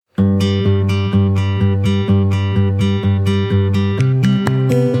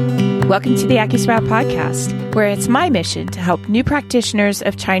Welcome to the AcuSprout podcast, where it's my mission to help new practitioners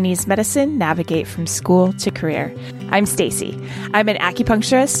of Chinese medicine navigate from school to career. I'm Stacy. I'm an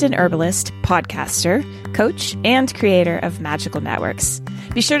acupuncturist and herbalist, podcaster, coach, and creator of Magical Networks.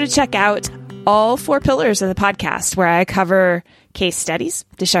 Be sure to check out all 4 pillars of the podcast, where I cover case studies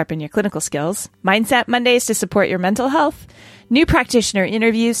to sharpen your clinical skills, Mindset Mondays to support your mental health, new practitioner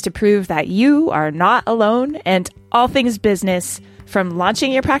interviews to prove that you are not alone, and all things business, from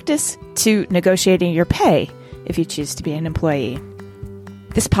launching your practice to negotiating your pay if you choose to be an employee.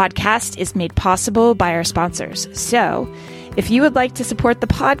 This podcast is made possible by our sponsors. So if you would like to support the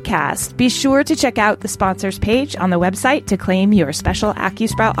podcast, be sure to check out the sponsors page on the website to claim your special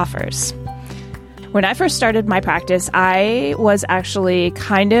AcuSprout offers. When I first started my practice, I was actually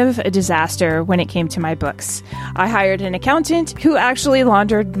kind of a disaster when it came to my books. I hired an accountant who actually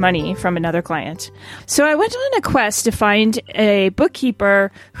laundered money from another client. So I went on a quest to find a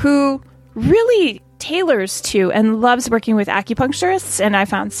bookkeeper who really tailors to and loves working with acupuncturists, and I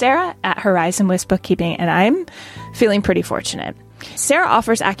found Sarah at Horizon Wisp Bookkeeping, and I'm feeling pretty fortunate. Sarah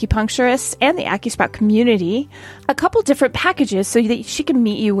offers acupuncturists and the AcuSprout community a couple different packages so that she can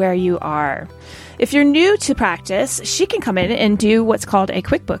meet you where you are. If you're new to practice, she can come in and do what's called a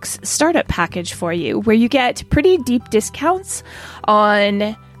QuickBooks startup package for you, where you get pretty deep discounts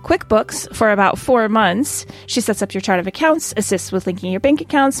on QuickBooks for about 4 months. She sets up your chart of accounts, assists with linking your bank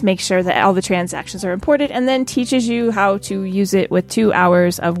accounts, makes sure that all the transactions are imported, and then teaches you how to use it with 2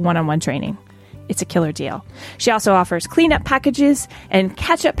 hours of one-on-one training. It's a killer deal. She also offers cleanup packages and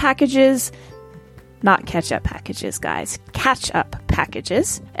catch-up packages. Not catch-up packages, guys. Catch-up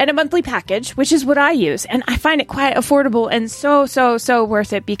packages. And a monthly package, which is what I use. And I find it quite affordable and so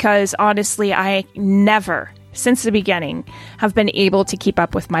worth it, because honestly, I never, since the beginning, have been able to keep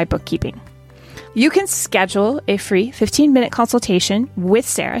up with my bookkeeping. You can schedule a free 15-minute consultation with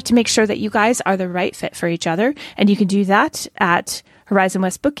Sarah to make sure that you guys are the right fit for each other. And you can do that at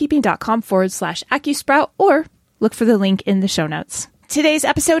horizonwestbookkeeping.com/AcuSprout, or look for the link in the show notes. Today's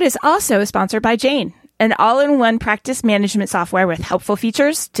episode is also sponsored by Jane, an all-in-one practice management software with helpful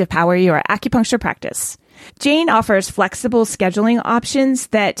features to power your acupuncture practice. Jane offers flexible scheduling options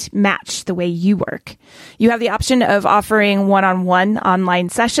that match the way you work. You have the option of offering one-on-one online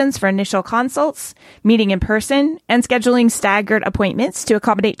sessions for initial consults, meeting in person, and scheduling staggered appointments to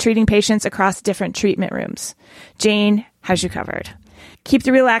accommodate treating patients across different treatment rooms. Jane has you covered. Keep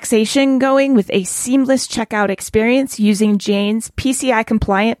the relaxation going with a seamless checkout experience using Jane's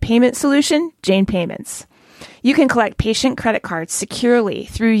PCI-compliant payment solution, Jane Payments. You can collect patient credit cards securely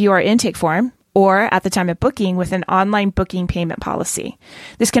through your intake form or at the time of booking with an online booking payment policy.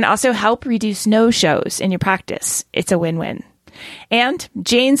 This can also help reduce no-shows in your practice. It's a win-win. And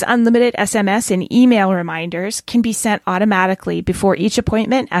Jane's unlimited SMS and email reminders can be sent automatically before each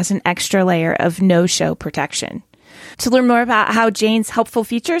appointment as an extra layer of no-show protection. To learn more about how Jane's helpful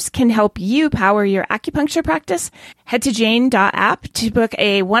features can help you power your acupuncture practice, head to jane.app to book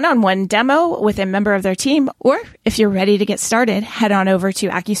a one-on-one demo with a member of their team. Or if you're ready to get started, head on over to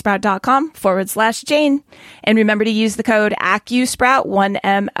acusprout.com/Jane. And remember to use the code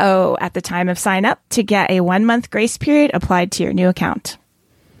AcuSprout1MO at the time of sign up to get a 1-month grace period applied to your new account.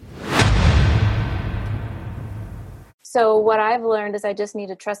 So what I've learned is I just need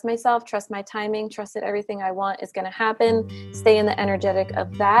to trust myself, trust my timing, trust that everything I want is going to happen, stay in the energetic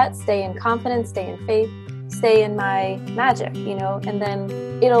of that, stay in confidence, stay in faith, stay in my magic, and then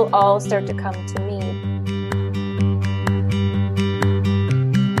it'll all start to come to me.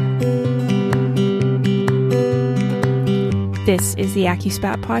 This is the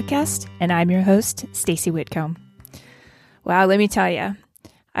AcuSprout podcast, and I'm your host, Stacy Whitcomb. Wow, let me tell you.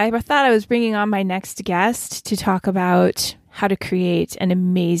 I thought I was bringing on my next guest to talk about how to create an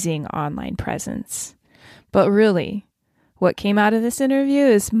amazing online presence. But really, what came out of this interview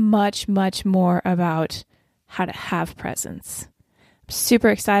is much, much more about how to have presence. I'm super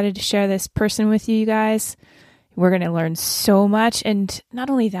excited to share this person with you guys. We're going to learn so much. And not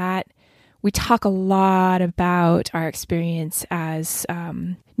only that, we talk a lot about our experience as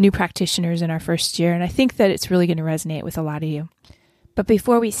new practitioners in our first year. And I think that it's really going to resonate with a lot of you. But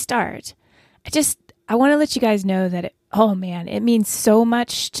before we start, I want to let you guys know that, it means so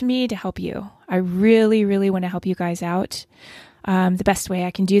much to me to help you. I really, really want to help you guys out. The best way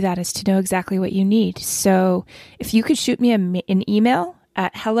I can do that is to know exactly what you need. So if you could shoot me an email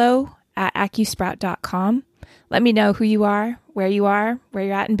at hello@acusprout.com, let me know who you are, where you're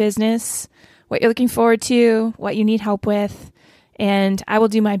at in business, what you're looking forward to, what you need help with. And I will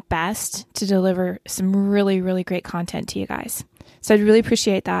do my best to deliver some really, really great content to you guys. So I'd really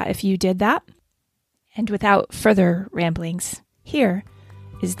appreciate that if you did that. And without further ramblings, here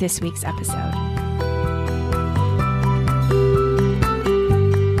is this week's episode.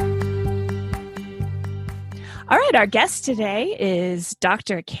 All right, our guest today is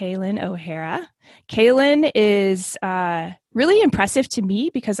Dr. Kaylin O'Hara. Kaylin is really impressive to me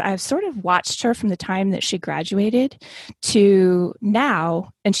because I've sort of watched her from the time that she graduated to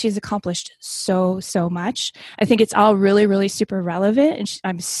now, and she's accomplished so much. I think it's all really, really super relevant, and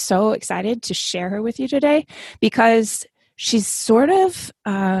I'm so excited to share her with you today because she's sort of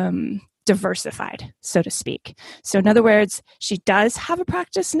diversified, so to speak. So in other words, she does have a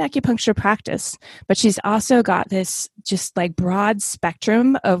practice, an acupuncture practice, but she's also got this just like broad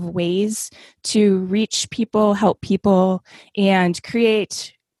spectrum of ways to reach people, help people, and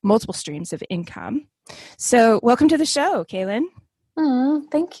create multiple streams of income. So welcome to the show, Kaylin.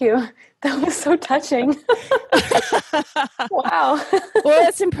 Thank you. That was so touching. Wow. Well,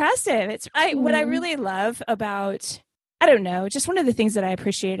 it's impressive. What I really love about, I don't know, just one of the things that I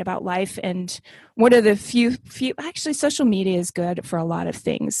appreciate about life, and one of the few, actually social media is good for a lot of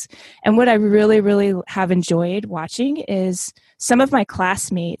things. And what I really, really have enjoyed watching is some of my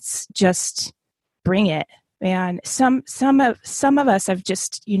classmates just bring it. And some of us have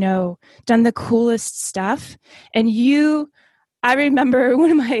just, done the coolest stuff. And I remember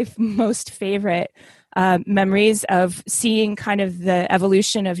one of my most favorite memories of seeing kind of the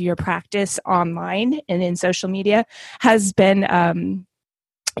evolution of your practice online and in social media has been,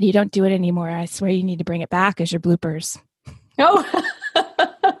 you don't do it anymore. I swear you need to bring it back as your bloopers. Oh,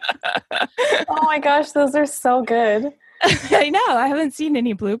 oh my gosh, those are so good. I know. I haven't seen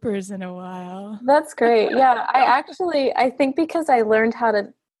any bloopers in a while. That's great. Yeah, I think because I learned how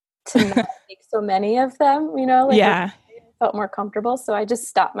to not make so many of them, Yeah. Felt more comfortable, so I just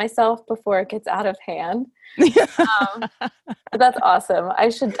stop myself before it gets out of hand. But that's awesome. I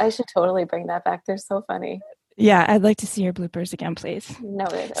should totally bring that back. They're so funny. Yeah, I'd like to see your bloopers again, please.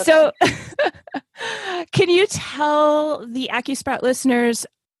 Noted. Okay. So, can you tell the AcuSprout listeners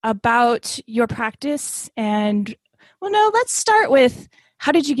about your practice? And let's start with,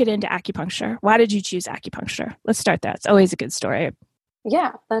 how did you get into acupuncture? Why did you choose acupuncture? Let's start there. It's always a good story.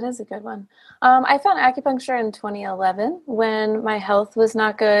 Yeah, that is a good one. I found acupuncture in 2011 when my health was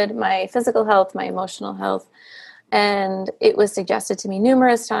not good, my physical health, my emotional health, and it was suggested to me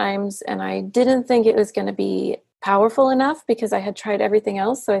numerous times, and I didn't think it was going to be powerful enough because I had tried everything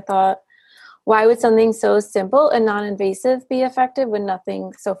else. So I thought, why would something so simple and non-invasive be effective when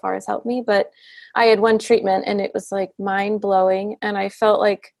nothing so far has helped me? But I had one treatment and it was like mind-blowing, and I felt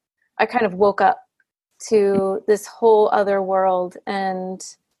like I kind of woke up to this whole other world, and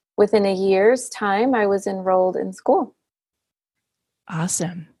within a year's time I was enrolled in school.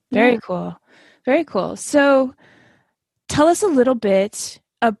 Awesome. Very cool. Very cool. So tell us a little bit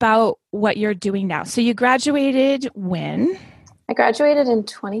about what you're doing now. So you graduated when? I graduated in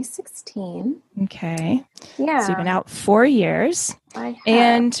 2016. Okay. Yeah. So you've been out 4 years. I have.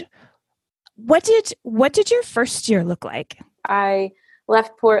 And what did your first year look like? I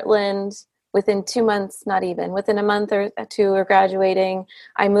left Portland within 2 months, not even. Within a month or two of graduating,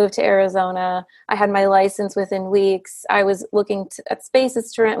 I moved to Arizona. I had my license within weeks. I was looking at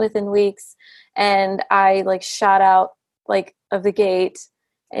spaces to rent within weeks. And I shot out of the gate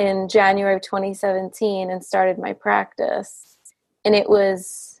in January of 2017 and started my practice. And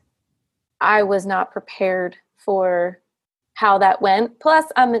I was not prepared for how that went. Plus,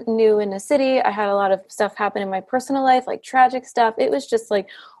 I'm new in the city. I had a lot of stuff happen in my personal life, like tragic stuff. It was just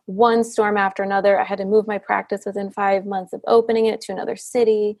one storm after another. I had to move my practice within 5 months of opening it to another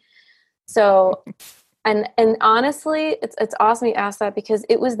city. So, and honestly, it's awesome you asked that, because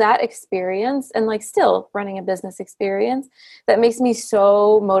it was that experience and still running a business experience that makes me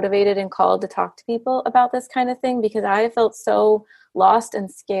so motivated and called to talk to people about this kind of thing, because I felt so lost and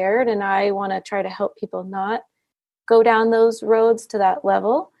scared, and I want to try to help people not go down those roads to that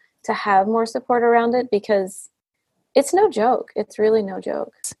level, to have more support around it, because it's no joke. It's really no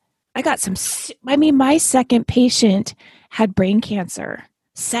joke. I got my second patient had brain cancer.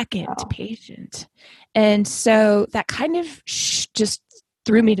 Second patient. And so that kind of just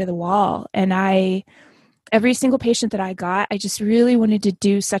threw me to the wall. And every single patient that I got, I just really wanted to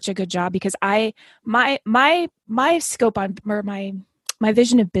do such a good job, because my scope on, or my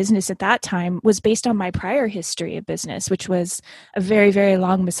vision of business at that time was based on my prior history of business, which was a very, very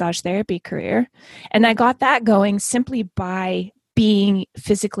long massage therapy career. And I got that going simply by being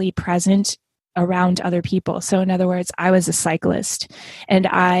physically present around other people. So in other words, I was a cyclist, and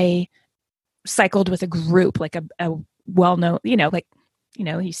I cycled with a group, a well-known,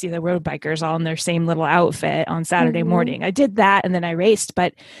 you see the road bikers all in their same little outfit on Saturday morning. I did that, and then I raced.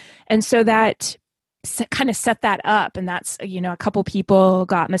 And so that kind of set that up. And that's, a couple people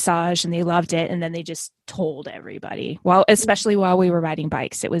got massage and they loved it. And then they just told everybody, well, especially while we were riding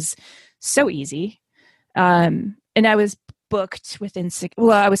bikes, it was so easy. And I was booked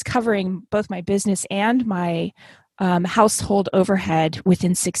I was covering both my business and my household overhead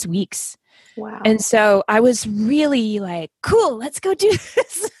within 6 weeks. Wow. And so I was really like, cool, let's go do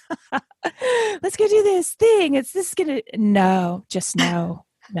this. Let's go do this thing. No,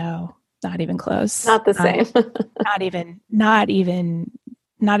 not even close. Not the same. not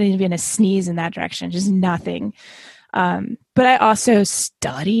even a sneeze in that direction, just nothing. But I also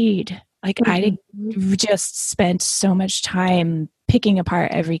studied. Like I just spent so much time picking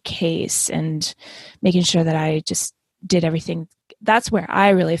apart every case and making sure that I just did everything. That's where I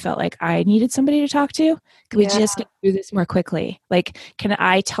really felt like I needed somebody to talk to. Can we just get through this more quickly? Like, can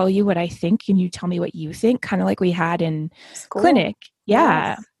I tell you what I think and you tell me what you think? Kind of like we had in clinic. Yeah.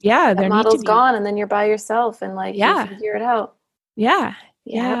 Yes. Yeah. That model's gone and then you're by yourself and like, you figure it out. Yeah.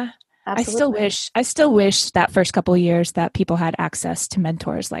 Absolutely. I still wish that first couple of years that people had access to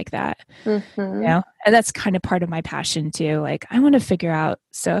mentors like that. And that's kind of part of my passion too. Like I want to figure out,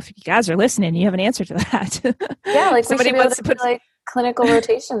 so if you guys are listening, you have an answer to that. Like somebody wants to put like clinical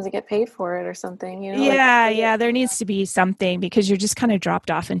rotations to get paid for it or soming, there needs to be something because you're just kind of dropped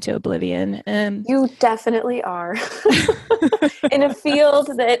off into oblivion. You definitely are in a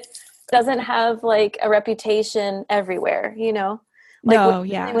field that doesn't have like a reputation everywhere,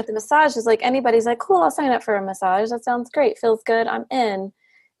 Like with the massage is like anybody's like, cool, I'll sign up for a massage. That sounds great. Feels good. I'm in,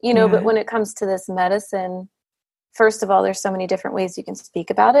 but when it comes to this medicine, first of all, there's so many different ways you can speak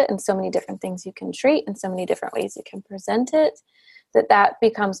about it and so many different things you can treat and so many different ways you can present it that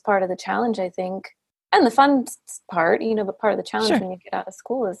becomes part of the challenge, I think. And the fun part, but part of the challenge when you get out of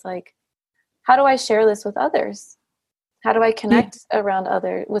school is like, how do I share this with others? How do I connect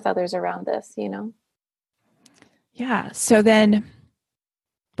with others around this, Yeah. So then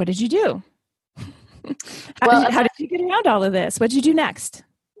what did you do? How did you get around all of this? What did you do next?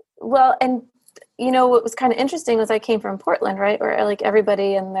 Well, and what was kind of interesting was I came from Portland, right? Where like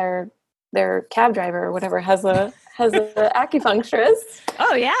everybody and their cab driver or whatever has a acupuncturist.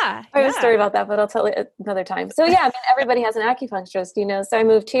 Oh yeah. I have a story about that, but I'll tell it another time. So yeah, everybody has an acupuncturist, so I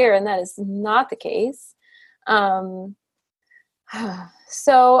moved here and that is not the case.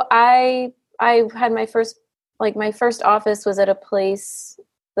 So I had my first office was at a place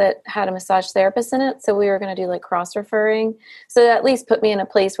that had a massage therapist in it. So we were going to do like cross referring. So that at least put me in a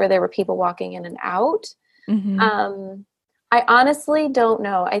place where there were people walking in and out. I honestly don't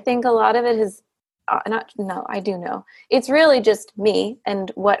know. I think a lot of it is I do know. It's really just me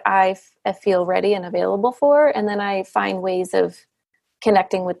and what I feel ready and available for. And then I find ways of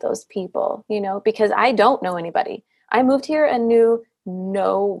connecting with those people, because I don't know anybody. I moved here and knew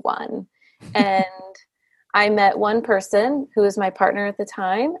no one. And I met one person who was my partner at the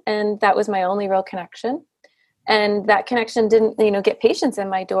time, and that was my only real connection. And that connection didn't, get patients in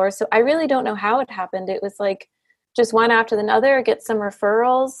my door. So I really don't know how it happened. It was like just one after another, get some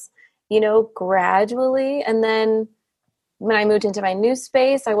referrals, gradually. And then when I moved into my new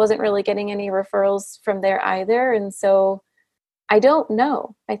space, I wasn't really getting any referrals from there either. And so I don't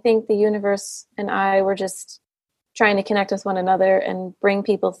know. I think the universe and I were just trying to connect with one another and bring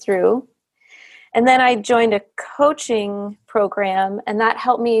people through. And then I joined a coaching program, and that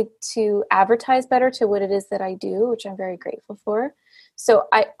helped me to advertise better to what it is that I do, which I'm very grateful for. So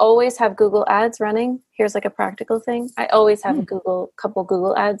I always have Google ads running. Here's like a practical thing. I always have a couple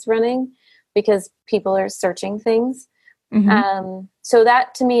Google ads running because people are searching things. So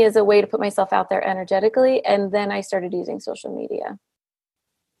that to me is a way to put myself out there energetically. And then I started using social media.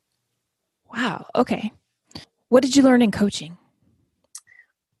 Wow. Okay. What did you learn in coaching?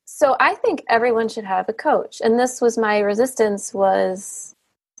 So I think everyone should have a coach. And this was my resistance was,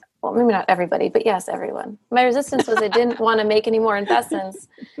 well, maybe not everybody, but yes, everyone. My resistance was I didn't want to make any more investments.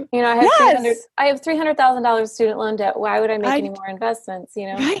 I have $300,000 student loan debt. Why would I make any more investments,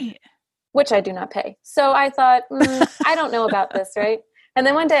 Right. Which I do not pay. So I thought, I don't know about this, right? And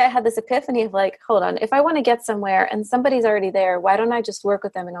then one day I had this epiphany of like, hold on, if I want to get somewhere and somebody's already there, why don't I just work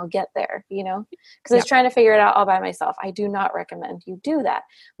with them and I'll get there, Because I was trying to figure it out all by myself. I do not recommend you do that.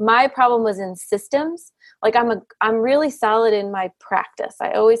 My problem was in systems. Like I'm really solid in my practice.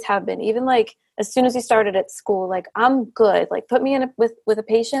 I always have been. Even like as soon as we started at school, like I'm good. Like put me in with a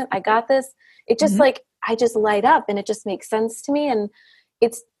patient. I got this. It just like I just light up and it just makes sense to me. And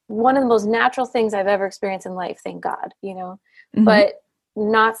it's one of the most natural things I've ever experienced in life. Thank God, But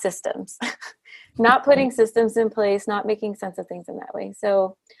not systems, not putting systems in place, not making sense of things in that way.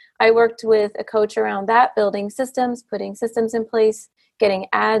 So I worked with a coach around that, building systems, putting systems in place, getting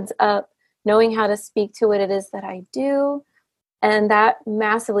ads up, knowing how to speak to what it is that I do. And that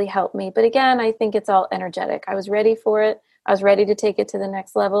massively helped me. But again, I think it's all energetic. I was ready for it. I was ready to take it to the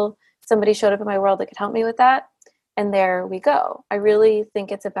next level. Somebody showed up in my world that could help me with that. And there we go. I really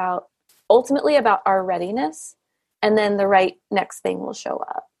think it's ultimately about our readiness, and then the right next thing will show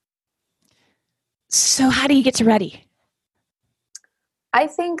up. So how do you get to ready? I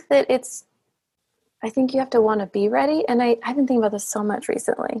think you have to want to be ready. And I've been thinking about this so much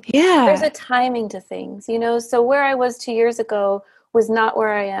recently. Yeah. There's a timing to things, so where I was 2 years ago was not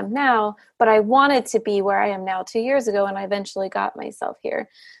where I am now, but I wanted to be where I am now 2 years ago, and I eventually got myself here.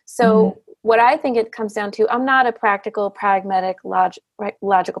 So what I think it comes down to, I'm not a practical, pragmatic,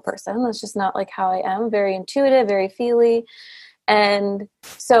 logical person. That's just not like how I am. Very intuitive, very feely. And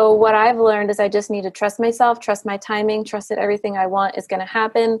so what I've learned is I just need to trust myself, trust my timing, trust that everything I want is going to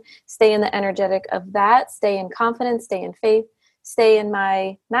happen, stay in the energetic of that, stay in confidence, stay in faith, stay in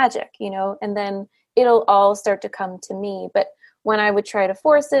my magic, and then it'll all start to come to me. But when I would try to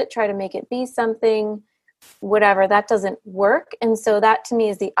force it, try to make it be something, whatever, that doesn't work. And so that to me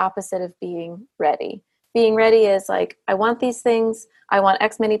is the opposite of being ready. Being ready is like, I want these things. I want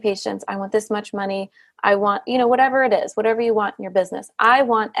X many patients. I want this much money. I want, whatever it is, whatever you want in your business. I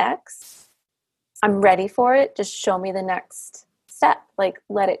want X. I'm ready for it. Just show me the next step. Like,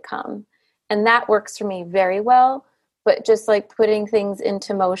 let it come. And that works for me very well. But just like putting things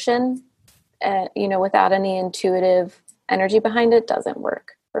into motion, without any intuitive energy behind it doesn't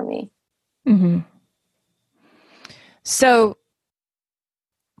work for me. Mm-hmm. So,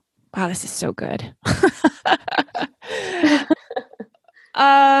 wow, this is so good.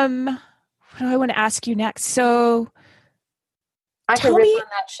 What do I want to ask you next? So I could rip on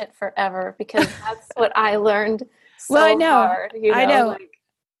that shit forever, because that's what I learned hard. I know.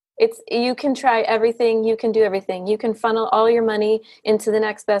 Like, you can try everything. You can do everything. You can funnel all your money into the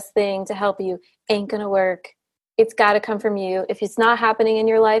next best thing to help you. Ain't going to work. It's got to come from you. If it's not happening in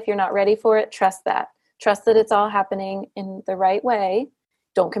your life, you're not ready for it. Trust that. Trust that it's all happening in the right way.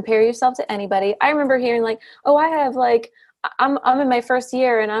 Don't compare yourself to anybody. I remember hearing like, oh, I have like, I'm in my first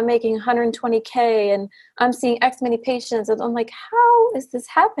year and I'm making 120K and I'm seeing X many patients. And I'm like, how is this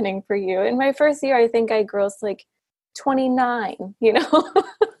happening for you? In my first year, I think I grossed like 29,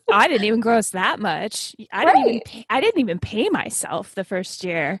 I didn't even gross that much. I didn't even pay myself the first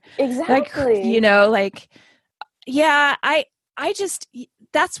year. Exactly. Yeah, I just,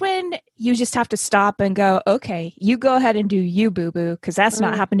 that's when you just have to stop and go, okay, you go ahead and do you, boo-boo, because that's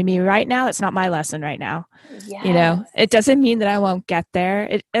not happening to me right now. It's not my lesson right now. Yes. It doesn't mean that I won't get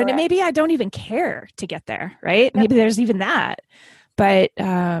there. And maybe I don't even care to get there, right? Yep. Maybe there's even that. But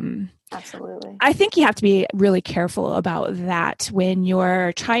absolutely. I think you have to be really careful about that when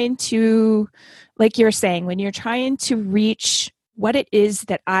you're trying to, like you're saying, when you're trying to reach what it is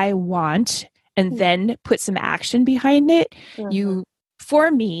that I want and then put some action behind it. For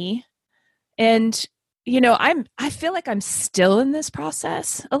me, and I feel like I'm still in this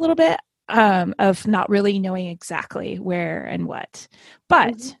process a little bit of not really knowing exactly where and what,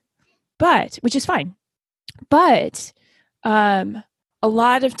 but which is fine. But a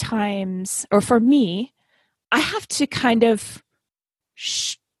lot of times, or for me, I have to kind of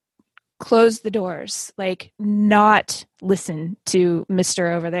close the doors, like not listen to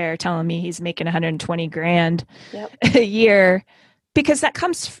Mr. over there telling me he's making 120 grand a year, because that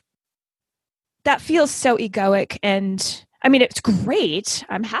feels so egoic. And I mean, it's great.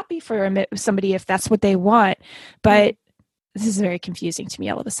 I'm happy for somebody if that's what they want, but this is very confusing to me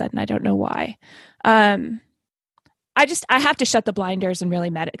all of a sudden. I don't know why. I have to shut the blinders and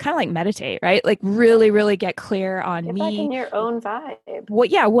really kind of like meditate, right? Like really, really get clear on me. Back in your own vibe.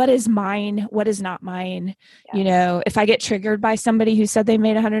 What is mine? What is not mine? Yes. If I get triggered by somebody who said they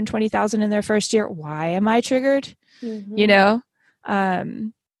made 120,000 in their first year, why am I triggered?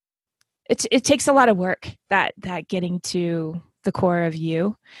 It takes a lot of work, that getting to the core of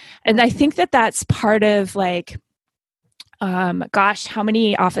you. And I think that's part of like, gosh, how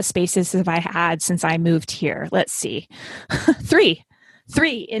many office spaces have I had since I moved here? Let's see. Three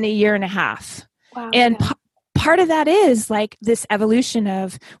in a year and a half. Wow. And part of that is like this evolution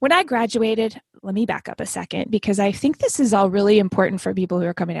of when I graduated. Let me back up a second, because I think this is all really important for people who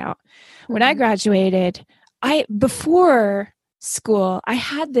are coming out. When I graduated, before school, I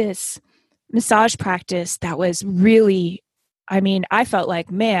had this massage practice that was really, I felt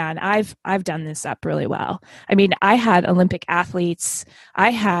like, man, I've done this up really well. I had Olympic athletes, I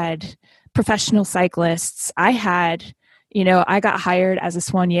had professional cyclists, I had, I got hired as a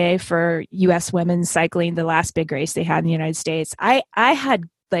soigneur for U.S. women's cycling, the last big race they had in the United States. I had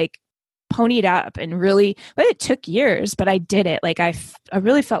like ponied up and really, but it took years, but I did it. Like I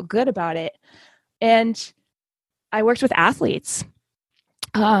really felt good about it. And I worked with athletes.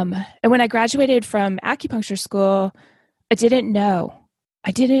 And when I graduated from acupuncture school, I didn't know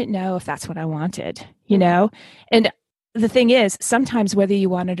if that's what I wanted, you know? And the thing is, sometimes whether you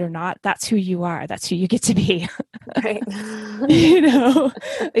want it or not, that's who you are. That's who you get to be. Right. You know,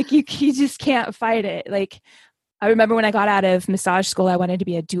 like you just can't fight it. Like I remember when I got out of massage school, I wanted to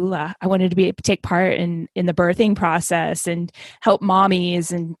be a doula. I wanted to take part in the birthing process and help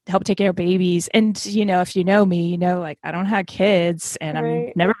mommies and help take care of babies. And, you know, if you know me, you know, like I don't have kids and Right.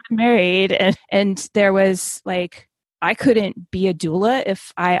 I'm never been married. And there was like, I couldn't be a doula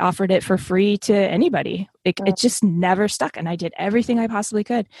if I offered it for free to anybody. It just never stuck. And I did everything I possibly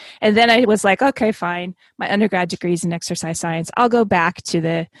could. And then I was like, okay, fine. My undergrad degree is in exercise science. I'll go back to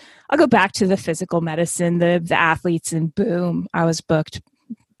the physical medicine, the athletes, and boom, I was booked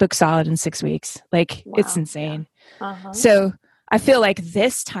solid in 6 weeks. Like Wow. it's insane. Yeah. Uh-huh. So I feel like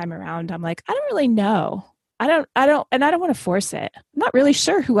this time around, I'm like, I don't really know. I don't want to force it. I'm not really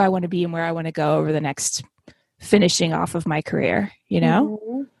sure who I want to be and where I want to go over the next finishing off of my career, you know?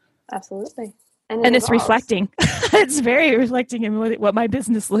 Mm-hmm. Absolutely. And it's reflecting. It's very reflecting in what my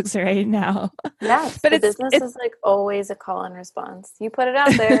business looks right now. Yes, but the business is like always a call and response. You put it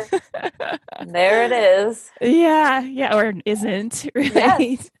out there, there it is. Yeah, or it isn't,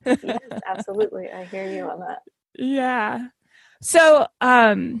 right? Yes, absolutely. I hear you on that. Yeah. So,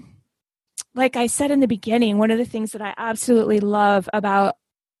 like I said in the beginning, one of the things that I absolutely love about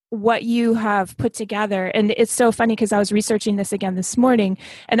what you have put together, and it's so funny because I was researching this again this morning,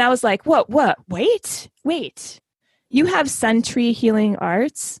 and I was like, what, wait, you have Sun Tree Healing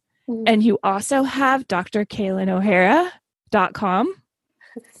Arts, and you also have drkaylinohara.com.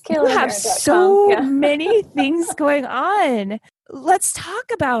 You have so many things going on. Let's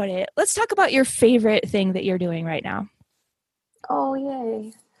talk about it. Let's talk about your favorite thing that you're doing right now. Oh,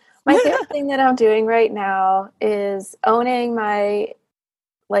 yay. My favorite thing that I'm doing right now is owning my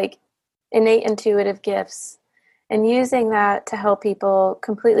like innate intuitive gifts and using that to help people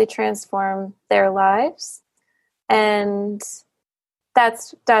completely transform their lives. And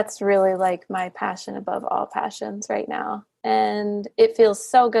that's really like my passion above all passions right now. And it feels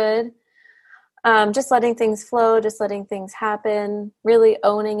so good. Just letting things flow, just letting things happen, really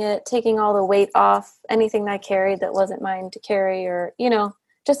owning it, taking all the weight off, anything I carried that wasn't mine to carry, or, you know,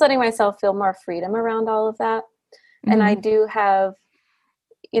 just letting myself feel more freedom around all of that. Mm-hmm. And I do have,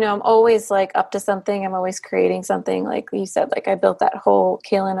 you know, I'm always like up to something. I'm always creating something. Like you said, like I built that whole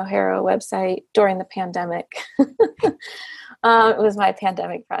Kaylin O'Hara website during the pandemic. It was my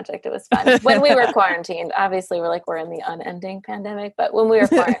pandemic project. It was fun. When we were quarantined, obviously we're in the unending pandemic, but when we were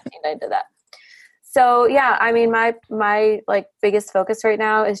quarantined, I did that. So yeah, I mean, my like biggest focus right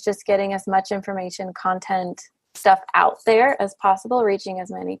now is just getting as much information, content, stuff out there as possible, reaching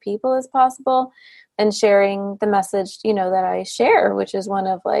as many people as possible, and sharing the message, you know, that I share, which is one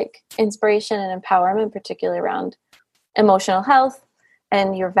of like inspiration and empowerment, particularly around emotional health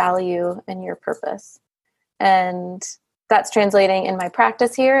and your value and your purpose. And that's translating in my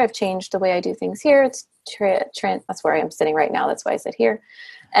practice here. I've changed the way I do things here. It's that's where I am sitting right now. That's why I sit here.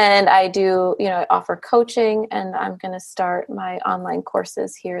 And I do, you know, I offer coaching, and I'm going to start my online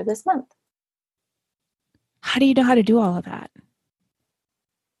courses here this month. How do you know how to do all of that?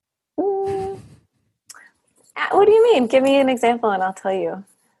 What do you mean? Give me an example and I'll tell you.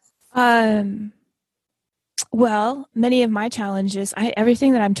 Well, many of my challenges,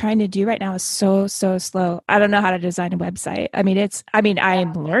 everything that I'm trying to do right now is so slow. I don't know how to design a website. I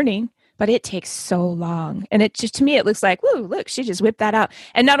am learning, but it takes so long. And it just, to me, it looks like, whoa, look, she just whipped that out.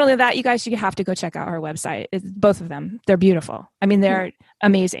 And not only that, you guys, you have to go check out her website. Both of them. They're beautiful. I mean, they're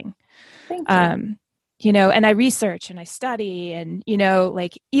amazing. Thank you. You know, and I research and I study, and, you know,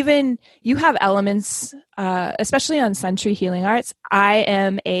 like even you have elements, especially on Sun Tree Healing Arts. I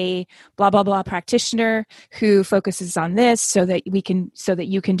am a blah, blah, blah practitioner who focuses on this so that you can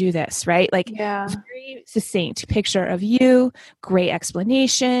do this, right? Like very succinct picture of you, great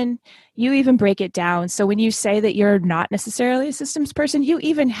explanation. You even break it down. So when you say that you're not necessarily a systems person, you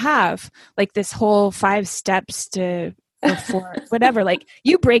even have like this whole 5 steps to, or 4, whatever, like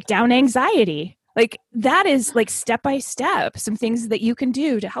you break down anxiety. Like that is like step by step, some things that you can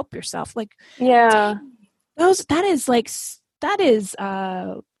do to help yourself. Like, that is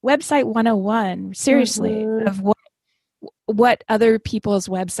website 101, seriously, of what other people's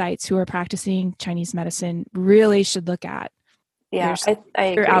websites who are practicing Chinese medicine really should look at. Yeah.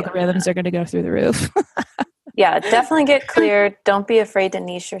 Your algorithms are going to go through the roof. Yeah, definitely get clear. Don't be afraid to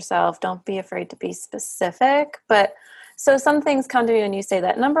niche yourself. Don't be afraid to be specific, but So some things come to me when you say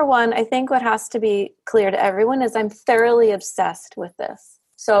that. Number one, I think what has to be clear to everyone is I'm thoroughly obsessed with this.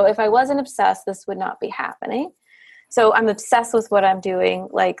 So if I wasn't obsessed, this would not be happening. So I'm obsessed with what I'm doing.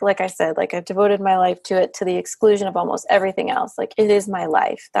 Like I said, like I've devoted my life to it to the exclusion of almost everything else. Like it is my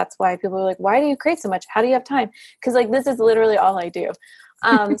life. That's why people are like, why do you create so much? How do you have time? Because like this is literally all I do.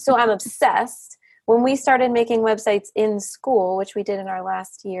 So I'm obsessed. When we started making websites in school, which we did in our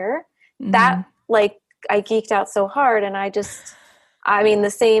last year, that like I geeked out so hard, and the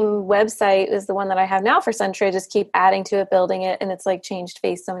same website is the one that I have now for Century. I just keep adding to it, building it, and it's like changed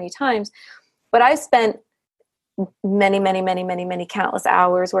face so many times. But I spent many countless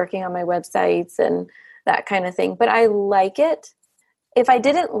hours working on my websites and that kind of thing. But I like it. If I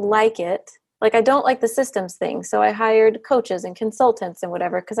didn't like it, like I don't like the systems thing. So I hired coaches and consultants and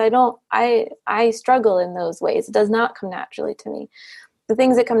whatever, because I struggle in those ways. It does not come naturally to me. The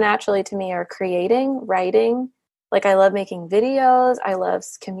things that come naturally to me are creating, writing. Like I love making videos. I love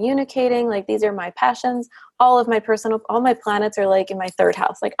communicating. Like these are my passions. All my planets are like in my third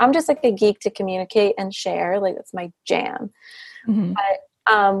house. Like I'm just like a geek to communicate and share. Like that's my jam. Mm-hmm.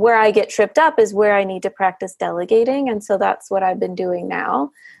 But where I get tripped up is where I need to practice delegating. And so that's what I've been doing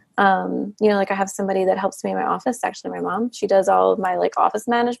now. Like I have somebody that helps me in my office, actually my mom. She does all of my like office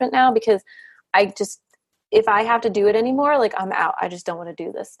management now, because if I have to do it anymore, like I'm out. I just don't want to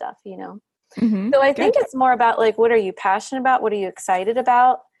do this stuff, Mm-hmm. So I think it's more about like, what are you passionate about? What are you excited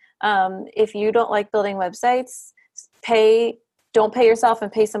about? If you don't like building websites, don't pay yourself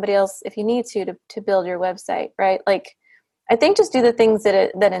and pay somebody else if you need to build your website, right? Like, I think just do the things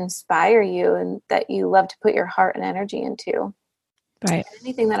that inspire you and that you love to put your heart and energy into. Right. And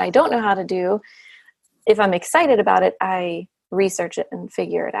anything that I don't know how to do, if I'm excited about it, I research it and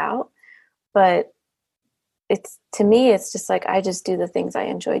figure it out. But to me, it's just like, I just do the things I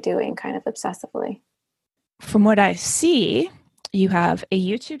enjoy doing kind of obsessively. From what I see, you have a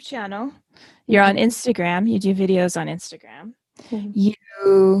YouTube channel. You're on Instagram. You do videos on Instagram. Mm-hmm.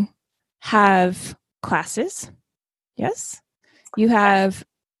 You have classes. Yes. You have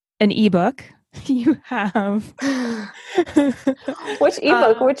an ebook. You have which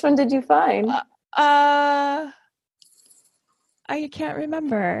ebook? Which one did you find? I can't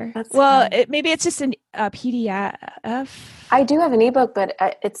remember. Maybe it's just a PDF. I do have an ebook, but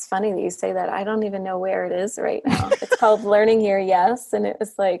it's funny that you say that. I don't even know where it is right now. It's called Learning Here, Yes. And it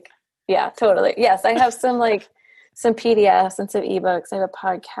was like, yeah, totally. Yes, I have some PDFs and some ebooks. I have a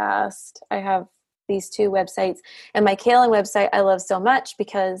podcast. I have these 2 websites. And my Kaylin website I love so much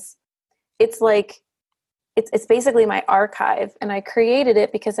because it's like, it's basically my archive. And I created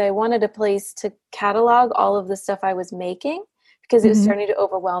it because I wanted a place to catalog all of the stuff I was making, because it was starting to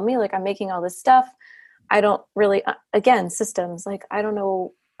overwhelm me. Like I'm making all this stuff. I don't really, again, systems, like I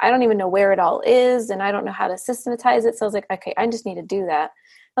don't even know where it all is, and I don't know how to systematize it. So I was like, okay, I just need to do that.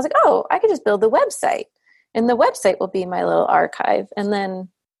 I was like, oh, I could just build the website, and the website will be my little archive. And then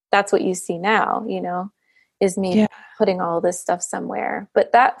that's what you see now, is me putting all this stuff somewhere.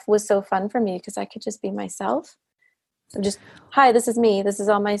 But that was so fun for me because I could just be myself. Just, hi, this is me. This is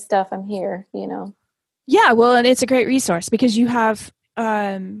all my stuff. I'm here, Yeah, well, and it's a great resource because you have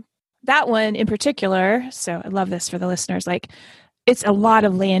that one in particular. So I love this for the listeners. Like, it's a lot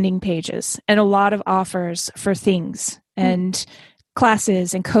of landing pages and a lot of offers for things and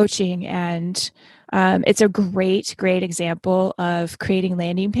classes and coaching. And it's a great example of creating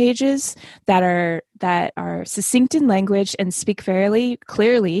landing pages that are succinct in language and speak fairly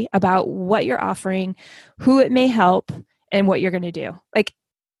clearly about what you're offering, who it may help, and what you're going to do. Like,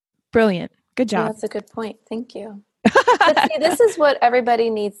 brilliant. Good job. Yeah, that's a good point. Thank you. But see, this is what everybody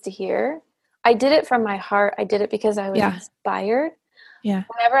needs to hear. I did it from my heart. I did it because I was inspired. Yeah.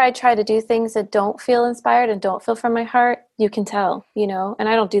 Whenever I try to do things that don't feel inspired and don't feel from my heart, you can tell, and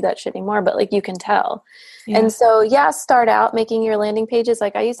I don't do that shit anymore, but like you can tell. Yeah. And so, start out making your landing pages.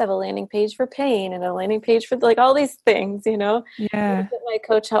 Like I used to have a landing page for pain and a landing page for like all these things, Yeah. that my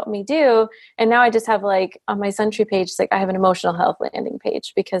coach helped me do. And now I just have like on my Century page, it's like I have an emotional health landing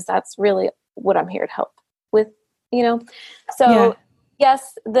page because that's really what I'm here to help with, So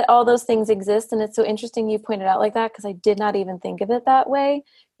yes, all those things exist. And it's so interesting you pointed out like that because I did not even think of it that way.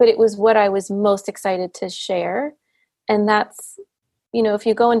 But it was what I was most excited to share. And that's, if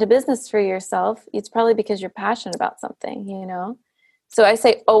you go into business for yourself, it's probably because you're passionate about something, So I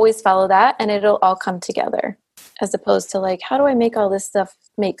say always follow that and it'll all come together, as opposed to like, how do I make all this stuff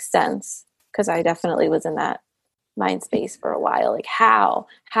make sense? Because I definitely was in that mind space for a while. Like how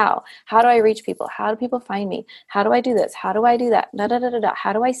do I reach people? How do people find me? How do I do this? How do I do that?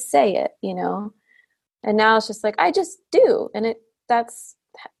 How do I say it? And now it's just like, I just do. And it's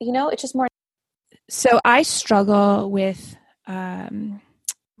just more. So I struggle with,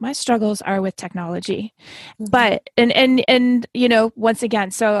 my struggles are with technology, but, and, once again,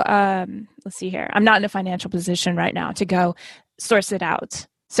 so, let's see here. I'm not in a financial position right now to go source it out.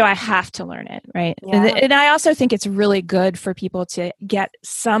 So I have to learn it. Right. Yeah. And I also think it's really good for people to get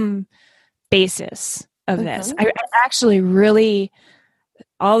some basis of this. I actually really,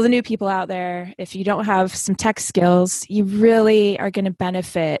 all the new people out there, if you don't have some tech skills, you really are going to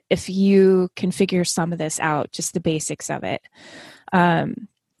benefit if you can figure some of this out, just the basics of it.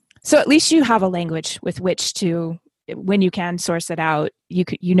 So at least you have a language with which to, when you can source it out,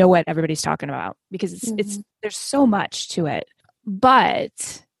 you know what everybody's talking about, because it's there's so much to it.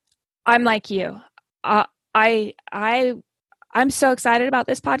 But I'm like you. I'm so excited about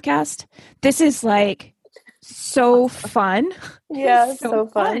this podcast. This is like so fun. Yeah, so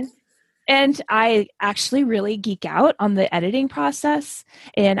fun. And I actually really geek out on the editing process.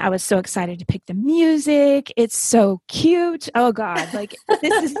 And I was so excited to pick the music. It's so cute. Oh God. Like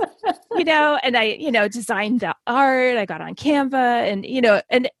this is, and I, designed the art. I got on Canva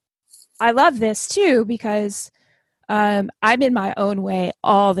and I love this too, because I'm in my own way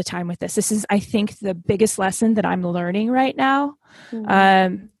all the time with this. This is, I think, the biggest lesson that I'm learning right now.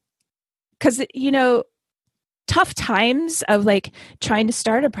 Because, tough times of like trying to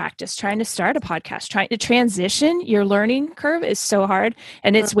start a practice, trying to start a podcast, trying to transition, your learning curve is so hard.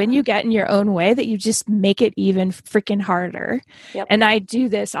 And it's when you get in your own way that you just make it even freaking harder. Yep. And I do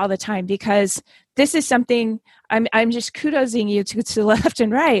this all the time because this is something I'm just kudosing you to the left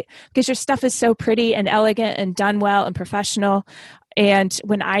and right, because your stuff is so pretty and elegant and done well and professional. And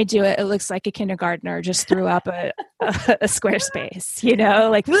when I do it, it looks like a kindergartner just threw up a square space,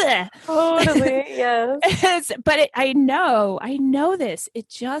 like, bleh. Totally, yes. But I know this. It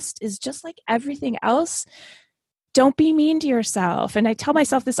just is just like everything else. Don't be mean to yourself. And I tell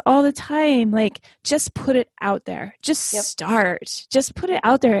myself this all the time, like, just put it out there. Just start. Just put it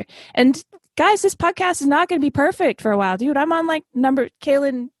out there. And guys, this podcast is not going to be perfect for a while, dude. I'm on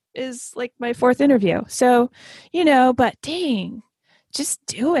Kaylin is like my 4th interview. So, but dang. Just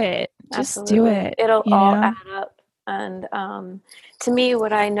do it. Just Absolutely. Do it. It'll all add up. And to me,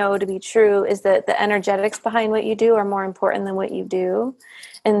 what I know to be true is that the energetics behind what you do are more important than what you do.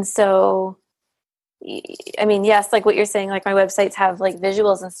 And so, I mean, yes, like what you're saying, like my websites have like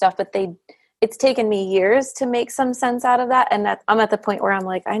visuals and stuff, but it's taken me years to make some sense out of that. And that I'm at the point where I'm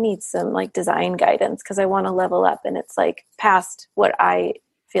like, I need some like design guidance because I want to level up, and it's like past what I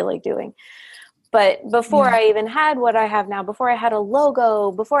feel like doing. But before I even had what I have now, before I had a logo,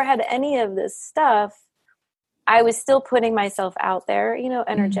 before I had any of this stuff, I was still putting myself out there,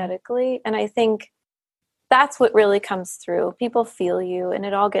 energetically. And I think that's what really comes through. People feel you, and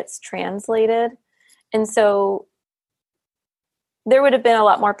it all gets translated. And so there would have been a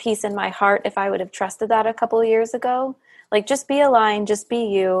lot more peace in my heart if I would have trusted that a couple of years ago. Like, just be aligned, just be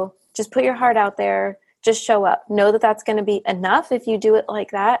you, just put your heart out there. Just show up. Know that that's going to be enough if you do it like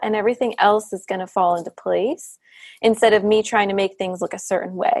that, and everything else is going to fall into place, instead of me trying to make things look a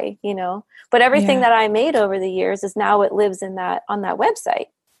certain way, But everything that I made over the years is now what lives on that website,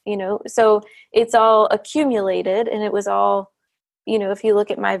 So it's all accumulated, and it was all, if you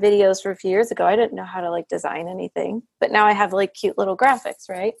look at my videos for a few years ago, I didn't know how to like design anything, but now I have like cute little graphics,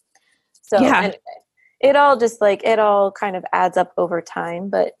 right? So anyway, it all kind of adds up over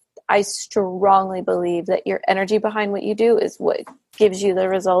time, but I strongly believe that your energy behind what you do is what gives you the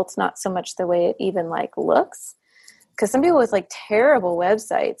results, not so much the way it even like looks. Because some people with like terrible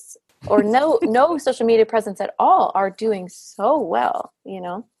websites or no social media presence at all are doing so well,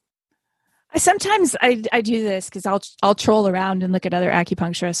 Sometimes I do this because I'll troll around and look at other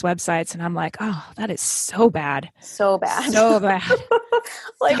acupuncturist websites, and I'm like, oh, that is so bad. So bad. So bad.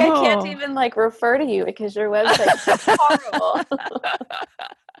 I can't even like refer to you because your website is horrible.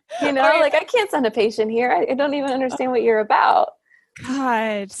 I can't send a patient here. I don't even understand what you're about.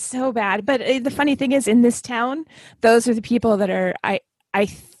 God, so bad. But the funny thing is, in this town, those are the people that are, I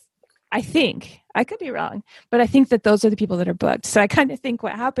think, I could be wrong, but I think that those are the people that are booked. So I kind of think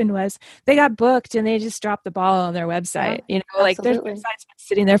what happened was they got booked and they just dropped the ball on their website. Like their website's been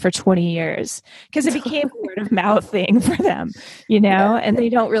sitting there for 20 years because it became a word of mouth thing for them, and they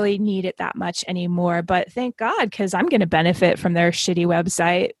don't really need it that much anymore. But thank God, because I'm going to benefit from their shitty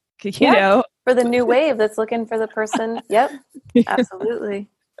website. For the new wave that's looking for the person. Yep. Absolutely.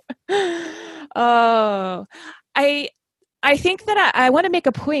 Oh, I think that I want to make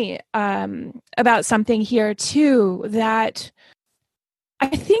a point about something here too, that I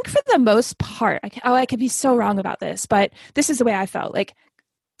think for the most part, I could be so wrong about this, but this is the way I felt. Like,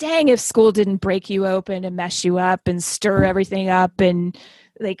 dang, if school didn't break you open and mess you up and stir everything up and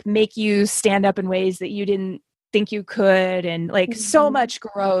like make you stand up in ways that you didn't think you could, and like so much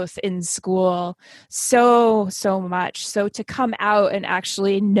growth in school, so much. So to come out and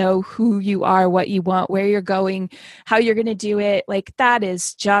actually know who you are, what you want, where you're going, how you're going to do it, like that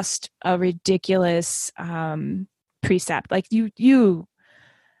is just a ridiculous precept. Like you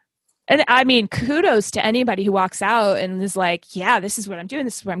and I mean, kudos to anybody who walks out and is like, yeah, this is what I'm doing,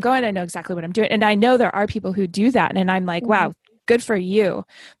 this is where I'm going, I know exactly what I'm doing. And I know there are people who do that, and I'm like, wow, good for you.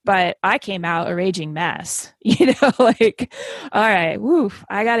 But I came out a raging mess, like, all right, woof,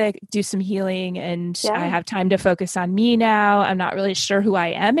 I got to do some healing, and I have time to focus on me now. I'm not really sure who I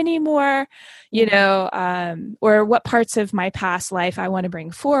am anymore, or what parts of my past life I want to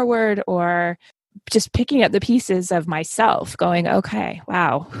bring forward, or just picking up the pieces of myself going, okay,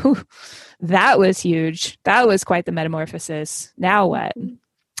 wow, that was huge. That was quite the metamorphosis. Now what?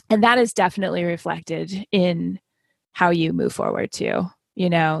 And that is definitely reflected in how you move forward too,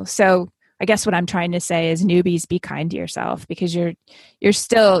 So I guess what I'm trying to say is, newbies, be kind to yourself, because you're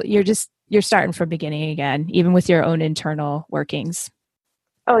starting from beginning again, even with your own internal workings.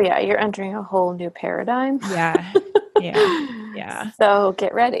 Oh yeah. You're entering a whole new paradigm. Yeah. Yeah. So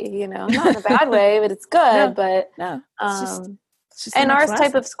get ready, not in a bad way, but it's good. It's just and our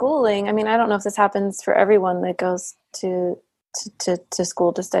type of schooling, I mean, I don't know if this happens for everyone that goes to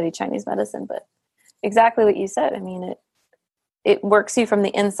school to study Chinese medicine, but exactly what you said. I mean, it works you from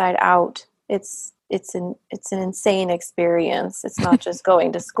the inside out. It's an insane experience. It's not just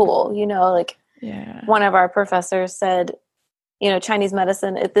going to school, one of our professors said, Chinese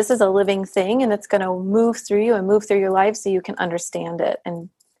medicine, this is a living thing, and it's going to move through you and move through your life so you can understand it. And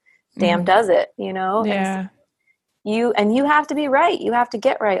damn does it, Yeah. And you have to be right. You have to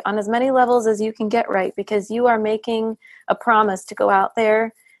get right on as many levels as you can get right, because you are making a promise to go out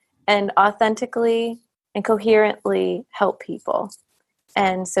there and authentically and coherently help people.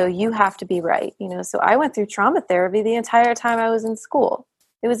 And so you have to be right. So I went through trauma therapy the entire time I was in school.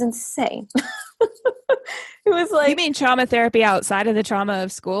 It was insane. It was like, you mean trauma therapy outside of the trauma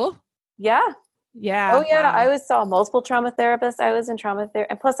of school? Yeah. Yeah. Oh yeah. Wow. I saw multiple trauma therapists. I was in trauma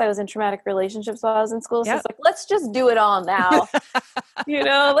therapy, and plus I was in traumatic relationships while I was in school. So it's like, let's just do it all now.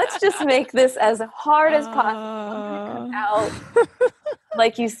 Let's just make this as hard as possible. Out.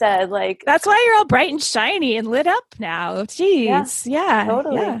 Like you said, like, that's why you're all bright and shiny and lit up now. Jeez. Yeah.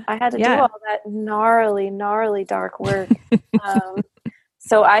 Totally. Yeah. I had to do all that gnarly dark work.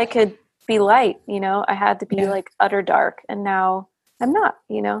 So I could be light, I had to be like utter dark, and now I'm not,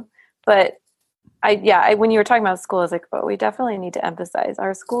 but when you were talking about school, I was like, we definitely need to emphasize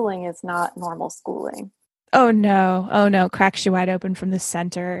our schooling is not normal schooling. Oh no. Cracks you wide open from the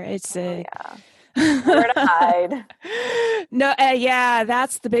center. It's where to hide. No,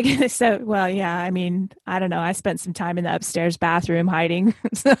 that's the biggest. So, well, yeah, I mean, I don't know. I spent some time in the upstairs bathroom hiding.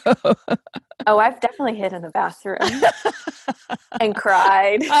 So. Oh, I've definitely hid in the bathroom and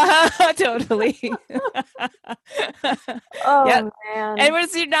cried. Totally. Man.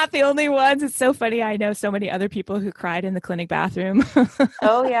 And you're not the only ones. It's so funny. I know so many other people who cried in the clinic bathroom.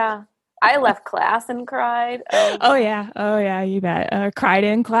 Oh, yeah. I left class and cried. Oh yeah, you bet. Cried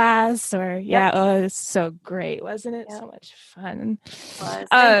in class, or it's so great, wasn't it? Yep. So much fun. It was.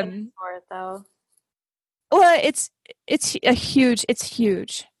 For it though. Well, it's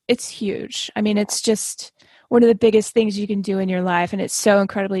huge. I mean, it's just one of the biggest things you can do in your life, and it's so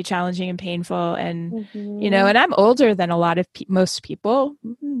incredibly challenging and painful. And and I'm older than a lot of most people,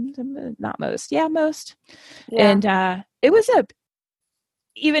 not most, most. Yeah. And it was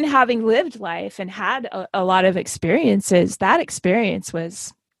even having lived life and had a lot of experiences, that experience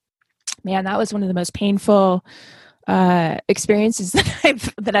was, man, that was one of the most painful experiences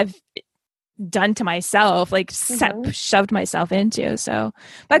that I've done to myself, like shoved myself into. So,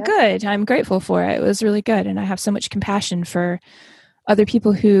 but good. I'm grateful for it. It was really good. And I have so much compassion for other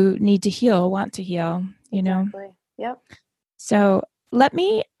people who need to heal, want to heal, Exactly. Yep. So let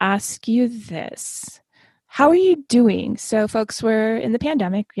me ask you this. How are you doing? So folks, we're in the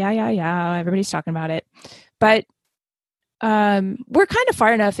pandemic. Yeah. Everybody's talking about it. But we're kind of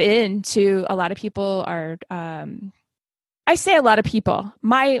far enough into, a lot of people are, I say a lot of people.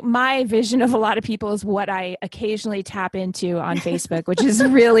 My vision of a lot of people is what I occasionally tap into on Facebook, which is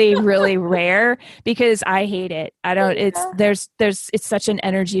really, really rare, because I hate it. I don't. It's it's such an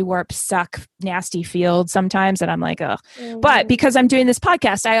energy warp, suck, nasty field sometimes, and I'm like, ugh. But because I'm doing this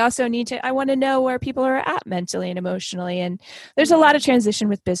podcast, I also I want to know where people are at mentally and emotionally. And there's a lot of transition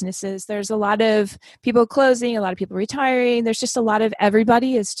with businesses. There's a lot of people closing, a lot of people retiring. There's just a lot of,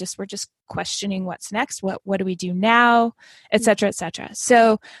 everybody is just, we're just questioning what's next, what do we do now, et cetera, et cetera.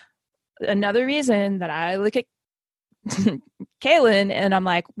 So another reason that I look at Kaylin and I'm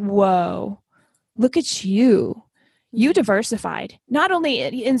like, whoa, look at you. You diversified, not only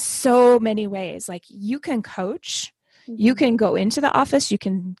in so many ways. Like you can coach, you can go into the office, you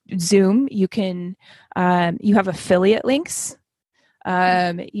can Zoom, you can, you have affiliate links.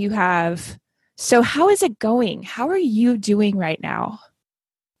 You have, so how is it going? How are you doing right now?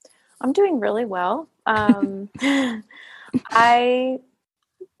 I'm doing really well.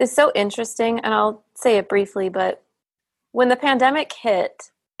 It's so interesting, and I'll say it briefly, but when the pandemic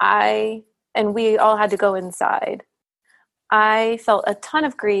hit, and we all had to go inside, I felt a ton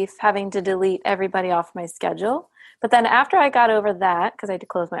of grief having to delete everybody off my schedule. But then after I got over that, because I had to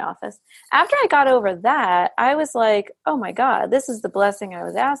close my office, after I got over that, I was like, oh my God, this is the blessing I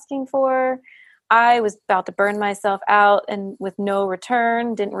was asking for. I was about to burn myself out and with no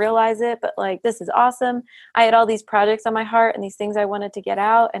return, didn't realize it, but like, this is awesome. I had all these projects on my heart and these things I wanted to get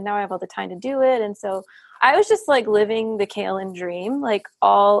out, and now I have all the time to do it. And so I was just like living the Kaylin dream, like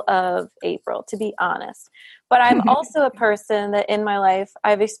all of April, to be honest. But I'm also a person that in my life,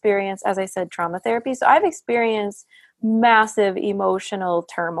 I've experienced, as I said, trauma therapy. So I've experienced massive emotional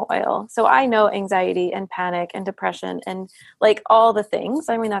turmoil. So I know anxiety and panic and depression and like all the things.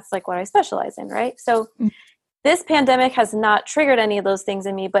 I mean, that's like what I specialize in, right? So this pandemic has not triggered any of those things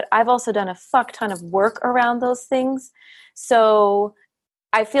in me, but I've also done a fuck ton of work around those things. So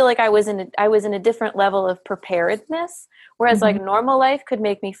I feel like I was in a different level of preparedness, whereas like normal life could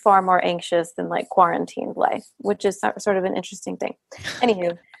make me far more anxious than like quarantined life, which is sort of an interesting thing.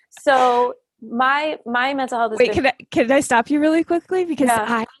 Anywho, so my mental health is Wait, can I stop you really quickly? Because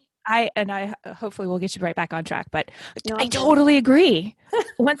yeah. I hopefully we'll get you right back on track, but No, I totally agree.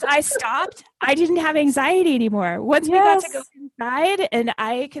 Once I stopped, I didn't have anxiety anymore. Once we got to go inside and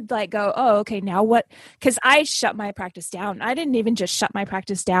I could like go, oh, okay, now what? Because I shut my practice down. I didn't even just shut my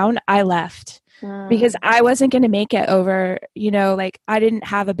practice down. I left because I wasn't going to make it over, like I didn't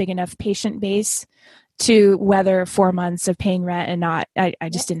have a big enough patient base to weather 4 months of paying rent and not, I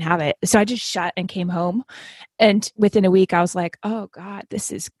just didn't have it. So I just shut and came home. And within a week I was like, oh God,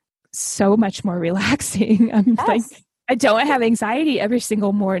 this is so much more relaxing. I'm like, I don't have anxiety every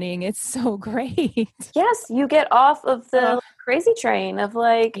single morning. It's so great. Yes. You get off of the crazy train of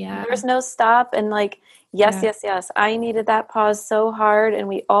like, there's no stop. And like, yes. I needed that pause so hard. And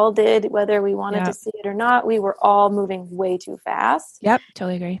we all did, whether we wanted to see it or not. We were all moving way too fast. Yep.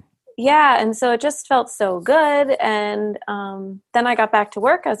 Totally agree. Yeah. And so it just felt so good. And then I got back to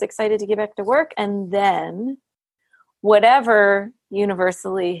work. I was excited to get back to work. And then whatever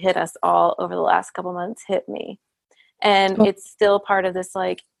universally hit us all over the last couple months hit me. And it's still part of this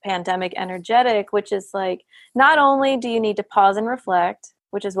like pandemic energetic, which is like, not only do you need to pause and reflect,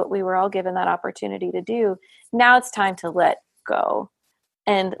 which is what we were all given that opportunity to do. Now it's time to let go,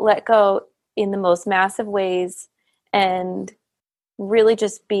 and let go in the most massive ways and really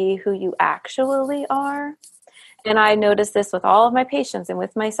just be who you actually are. And I noticed this with all of my patients and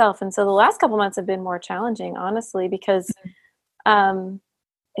with myself. And so the last couple months have been more challenging, honestly, because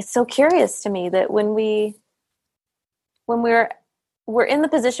it's so curious to me that when we're in the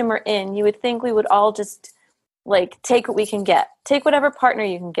position we're in, you would think we would all just like take what we can get, take whatever partner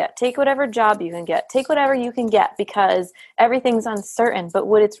you can get, take whatever job you can get, take whatever you can get, because everything's uncertain. But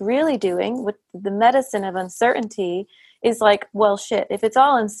what it's really doing with the medicine of uncertainty is like, well, shit, if it's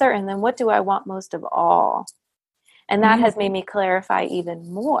all uncertain, then what do I want most of all? And that has made me clarify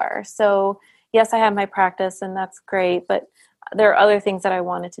even more. So yes, I have my practice and that's great, but there are other things that I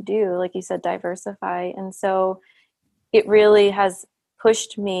wanted to do, like you said, diversify. And so it really has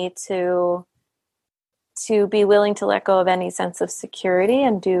pushed me to be willing to let go of any sense of security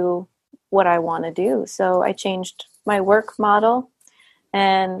and do what I want to do. So I changed my work model,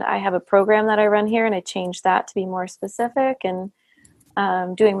 and I have a program that I run here, and I changed that to be more specific, and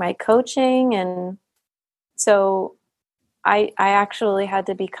doing my coaching. And so I actually had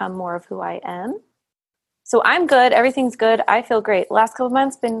to become more of who I am. So I'm good. Everything's good. I feel great. Last couple of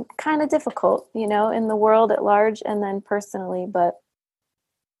months been kind of difficult, in the world at large and then personally, but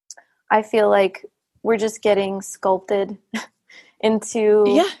I feel like we're just getting sculpted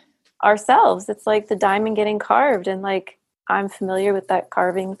into ourselves. It's like the diamond getting carved, and like I'm familiar with that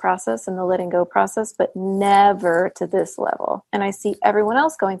carving process and the letting go process, but never to this level. And I see everyone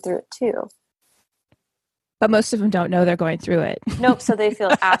else going through it too. But most of them don't know they're going through it. Nope. So they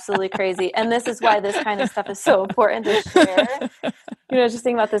feel absolutely crazy. And this is why this kind of stuff is so important to share. Just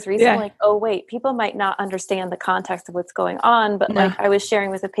thinking about this recently, like, oh, wait, people might not understand the context of what's going on. But like I was sharing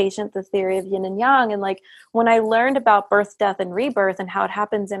with a patient the theory of yin and yang. And like when I learned about birth, death, and rebirth and how it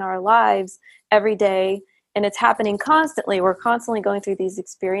happens in our lives every day, and it's happening constantly, we're constantly going through these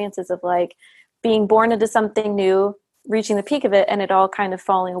experiences of like being born into something new, reaching the peak of it, and it all kind of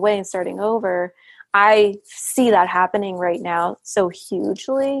falling away and starting over. I see that happening right now so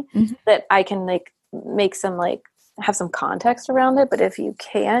hugely that I can like make some like have some context around it. But if you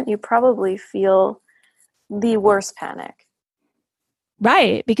can't, you probably feel the worst panic.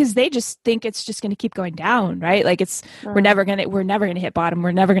 Right. Because they just think it's just going to keep going down, right? Like we're never going to hit bottom.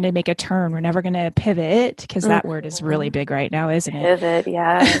 We're never going to make a turn. We're never going to pivot, because that word is really big right now, isn't it? Pivot.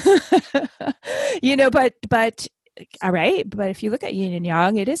 Yeah. But all right. But if you look at yin and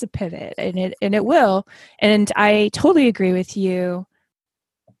yang, it is a pivot, and it will. And I totally agree with you.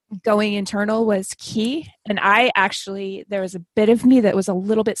 Going internal was key. And there was a bit of me that was a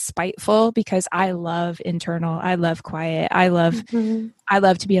little bit spiteful, because I love internal. I love quiet. I love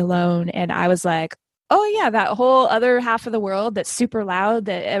to be alone. And I was like, oh yeah, that whole other half of the world that's super loud,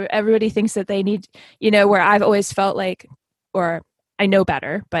 that everybody thinks that they need, where I've always felt like, or I know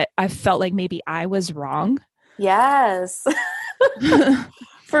better, but I felt like maybe I was wrong. Yes.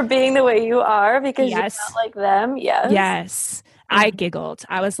 For being the way you are, because you're not like them. Yes. Yes. I giggled.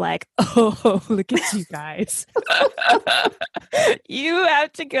 I was like, oh, look at you guys. You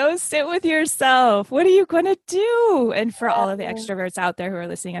have to go sit with yourself. What are you going to do? And for all of the extroverts out there who are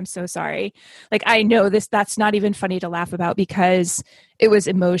listening, I'm so sorry. Like, I know that's not even funny to laugh about, because it was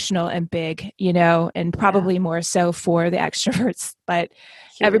emotional and big, and probably more so for the extroverts, but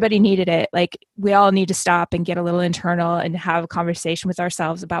everybody needed it. Like, we all need to stop and get a little internal and have a conversation with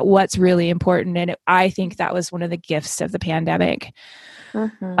ourselves about what's really important. And I think that was one of the gifts of the pandemic.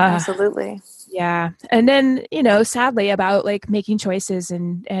 Absolutely. Yeah. And then, sadly, about like making choices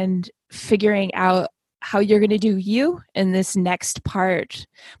and figuring out how you're going to do you in this next part.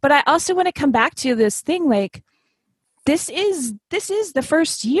 But I also want to come back to this thing, like, this is the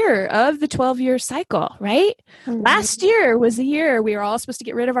first year of the 12-year cycle, right? Last year was the year we were all supposed to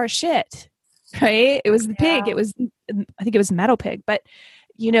get rid of our shit, right? It was the pig. I think it was Metal Pig. But,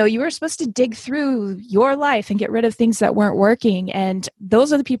 you were supposed to dig through your life and get rid of things that weren't working. And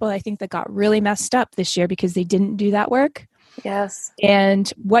those are the people I think that got really messed up this year, because they didn't do that work. Yes.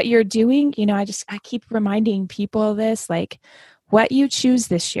 And what you're doing, I keep reminding people of this, like, what you choose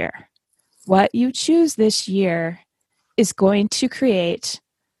this year is going to create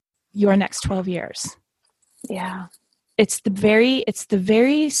your next 12 years. Yeah. It's the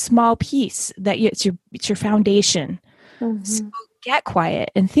very small piece that it's your foundation. So get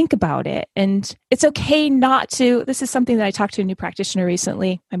quiet and think about it. And it's okay not to, this is something that I talked to a new practitioner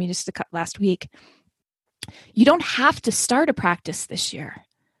recently. Just last week. You don't have to start a practice this year.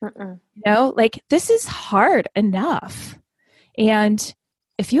 Like, this is hard enough. And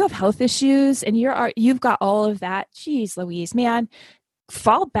if you have health issues and you've got all of that, geez Louise, man,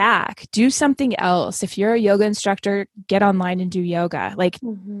 fall back, do something else. If you're a yoga instructor, get online and do yoga. Like,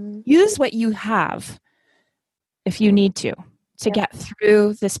 use what you have if you need to get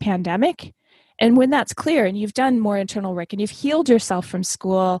through this pandemic. And when that's clear and you've done more internal work and you've healed yourself from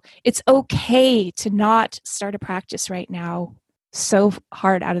school, it's okay to not start a practice right now so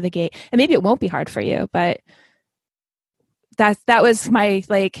hard out of the gate. And maybe it won't be hard for you, but that was my,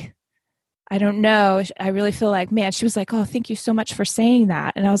 like, I don't know. I really feel like, man, she was like, oh, thank you so much for saying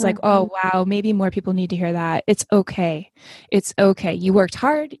that. And I was like, oh, wow, maybe more people need to hear that. It's okay. It's okay. You worked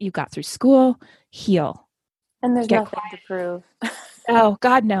hard. You got through school. Heal. And there's nothing to prove. Oh,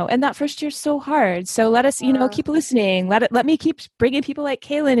 God, no. And that first year's so hard. So let us, keep listening. Let me keep bringing people like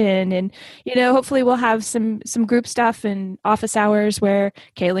Kaylin in. And, hopefully we'll have some group stuff and office hours where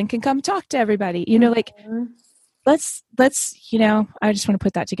Kaylin can come talk to everybody. Let's I just want to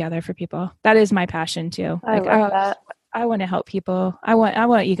put that together for people. That is my passion too. I love that. I want to help people. I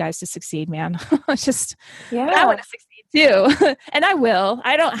want you guys to succeed, man. But I want to succeed too. And I will.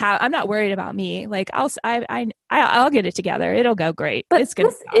 I'm not worried about me. Like, I'll get it together. It'll go great. But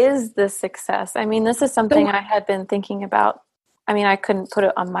this is the success. This is something I had been thinking about. I couldn't put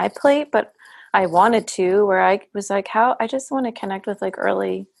it on my plate, but I wanted to, where I was like, I just want to connect with like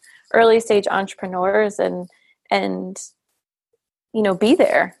early stage entrepreneurs and be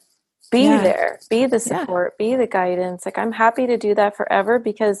there, be the support, be the guidance. Like, I'm happy to do that forever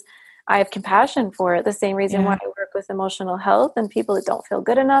because I have compassion for it. The same reason why I work with emotional health and people that don't feel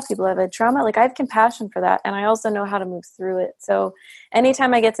good enough, people who have had trauma. Like, I have compassion for that. And I also know how to move through it. So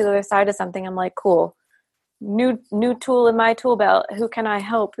anytime I get to the other side of something, I'm like, cool, new tool in my tool belt. Who can I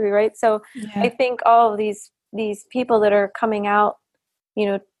help? Right. So Yeah. I think all of these people that are coming out,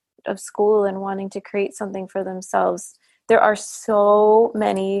 of school and wanting to create something for themselves, there are so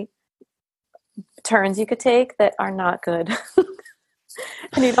many turns you could take that are not good.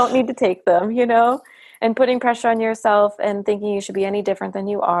 And you don't need to take them, and putting pressure on yourself and thinking you should be any different than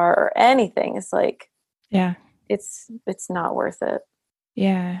you are or anything is like, yeah, it's not worth it.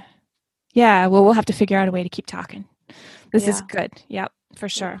 yeah. Yeah. Well, we'll have to figure out a way to keep talking. This is Yeah. good. Yep, for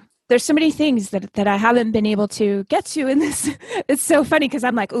sure. There's so many things that I haven't been able to get to in this. It's so funny because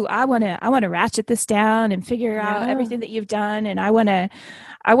I'm like, ooh, I want to ratchet this down and figure out everything that you've done. And I want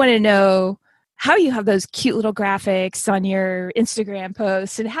to know how you have those cute little graphics on your Instagram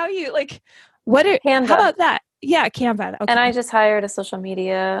posts and how you Canva. how about that? Yeah, Canva. Okay. And I just hired a social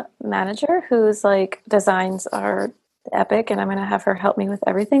media manager whose designs are epic, and I'm going to have her help me with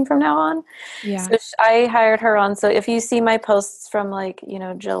everything from now on. Yeah. So I hired her on. So if you see my posts from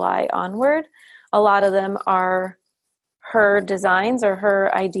July onward, a lot of them are her designs or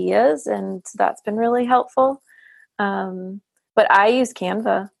her ideas, and that's been really helpful. But I use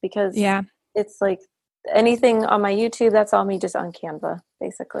Canva because it's like anything on my YouTube, that's all me just on Canva,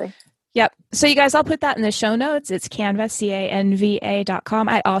 basically. Yep. So you guys, I'll put that in the show notes. It's Canva, Canva.com.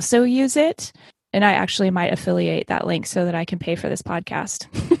 I also use it, and I actually might affiliate that link so that I can pay for this podcast.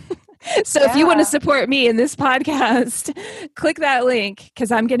 So if you want to support me in this podcast, click that link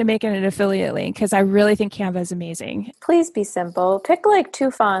because I'm going to make it an affiliate link because I really think Canva is amazing. Please be simple. Pick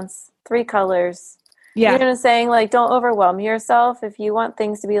 2 fonts, 3 colors. Yeah. You know what I'm saying? Don't overwhelm yourself. If you want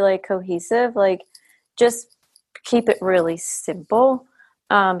things to be cohesive, just keep it really simple.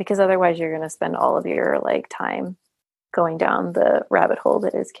 Because otherwise you're going to spend all of your time going down the rabbit hole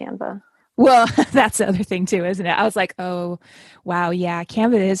that is Canva. Well, that's the other thing too, isn't it? I was like, oh, wow. Yeah.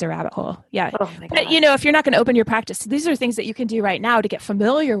 Canva is a rabbit hole. Yeah. Oh my but if you're not going to open your practice, these are things that you can do right now to get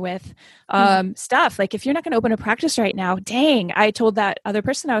familiar with stuff. Like if you're not going to open a practice right now, dang, I told that other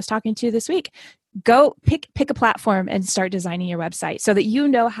person I was talking to this week, go pick a platform and start designing your website so that you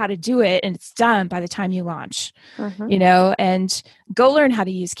know how to do it and it's done by the time you launch, and go learn how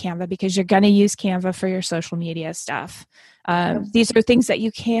to use Canva because you're going to use Canva for your social media stuff. These are things that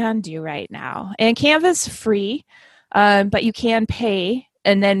you can do right now, and Canva's free, but you can pay,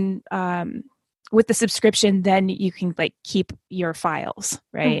 and then with the subscription, then you can keep your files,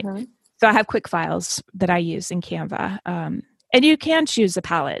 right? So I have quick files that I use in Canva. And you can choose a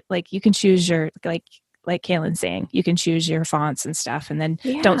palette. You can choose your, like Kaylin's saying, you can choose your fonts and stuff and then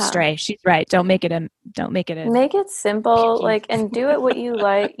don't stray. She's right. Make it simple, and do it what you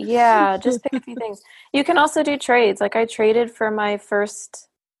like. Yeah. Just pick a few things. You can also do trades. I traded for my first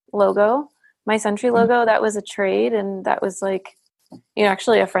logo, my Century logo. That was a trade. And that was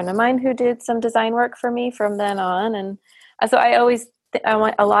actually a friend of mine who did some design work for me from then on. And so I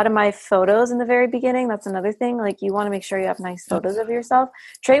want a lot of my photos in the very beginning. That's another thing. You want to make sure you have nice photos of yourself.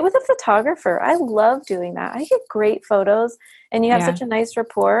 Trade with a photographer. I love doing that. I get great photos and you have such a nice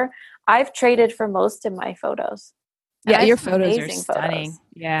rapport. I've traded for most of my photos. Yeah, your photos are stunning.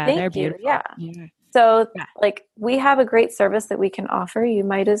 Yeah, they're beautiful. Yeah. So we have a great service that we can offer. You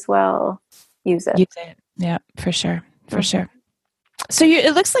might as well use it. Yeah, for sure. For sure. So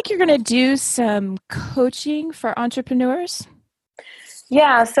it looks like you're going to do some coaching for entrepreneurs.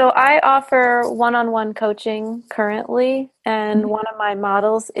 Yeah, so I offer one-on-one coaching currently, and one of my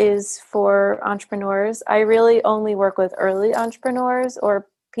models is for entrepreneurs. I really only work with early entrepreneurs or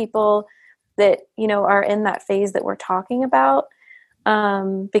people that, are in that phase that we're talking about,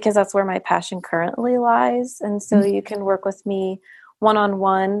 because that's where my passion currently lies. And so you can work with me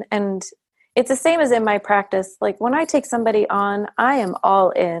one-on-one, and it's the same as in my practice. When I take somebody on, I am all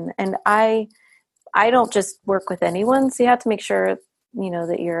in, and I don't just work with anyone. So you have to make sure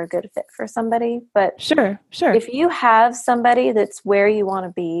that you're a good fit for somebody. But sure. If you have somebody that's where you want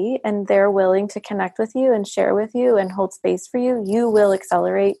to be and they're willing to connect with you and share with you and hold space for you, you will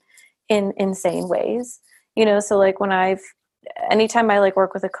accelerate in insane ways. So anytime I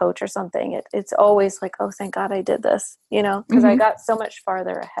work with a coach or something, it's always oh, thank God I did this, because I got so much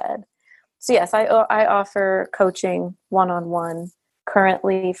farther ahead. So yes, I offer coaching one-on-one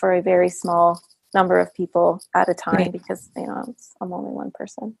currently for a very small number of people at a time because I'm only one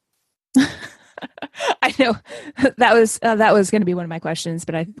person. I know that was going to be one of my questions,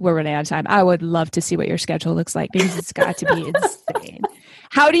 but we're running out of time. I would love to see what your schedule looks like because it's got to be insane.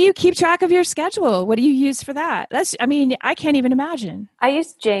 How do you keep track of your schedule? What do you use for that? I can't even imagine. I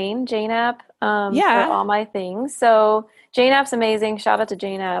use Jane app for all my things. So Jane app's amazing. Shout out to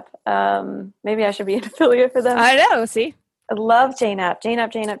Jane app. Maybe I should be an affiliate for them. I know. See. I love Jane app.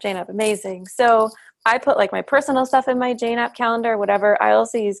 Amazing. So I put like my personal stuff in my Jane app calendar, whatever. I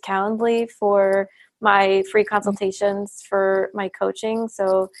also use Calendly for my free consultations for my coaching.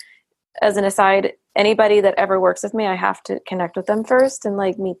 So as an aside, anybody that ever works with me, I have to connect with them first and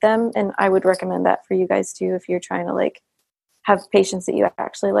like meet them. And I would recommend that for you guys too, if you're trying to like have patients that you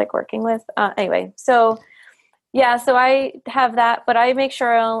actually like working with. Anyway, so yeah, so I have that, but I make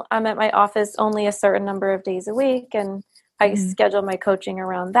sure I'm at my office only a certain number of days a week, and I schedule my coaching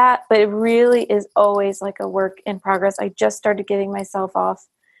around that. But it really is always like a work in progress. I just started giving myself off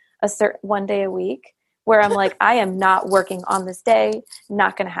a certain 1 day a week where I'm like, I am not working on this day.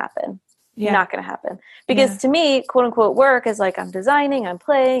 Not going to happen. Yeah. Not going to happen. Because to me, quote unquote, work is like I'm designing, I'm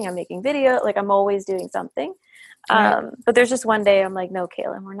playing, I'm making video. Like I'm always doing something. Right. But there's just one day I'm like, no,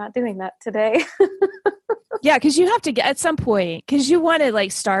 Kaylin, we're not doing that today. Yeah, because you have to get at some point, because you want to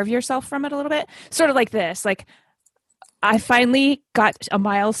like starve yourself from it a little bit. Sort of like this. Like I finally got a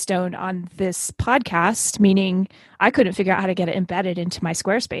milestone on this podcast, meaning I couldn't figure out how to get it embedded into my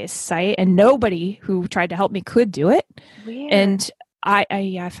Squarespace site, and nobody who tried to help me could do it. Weird. And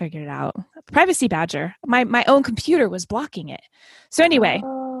I figured it out. Privacy Badger. My own computer was blocking it. So anyway,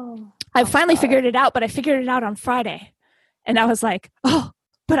 I finally figured it out, but I figured it out on Friday. And I was like, oh,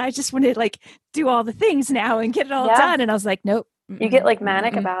 but I just want to like do all the things now and get it all done. And I was like, nope. You get like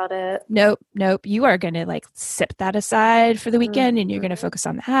manic about it. Nope. You are going to like set that aside for the weekend, and you're going to focus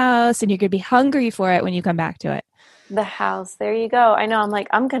on the house, and you're going to be hungry for it when you come back to it. The house. There you go. I know. I'm like,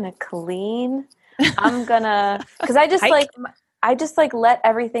 I'm going to clean. I'm going to, because I just like let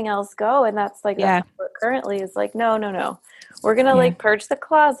everything else go. And that's like, that's what currently is like, no. We're going to like purge the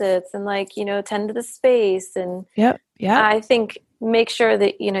closets and like, tend to the space. And I think make sure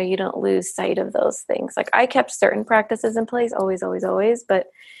that, you don't lose sight of those things. Like I kept certain practices in place, always, but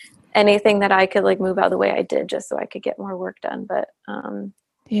anything that I could like move out of the way, I did just so I could get more work done. But,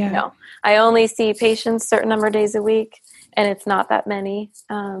 no, I only see patients certain number of days a week, and it's not that many.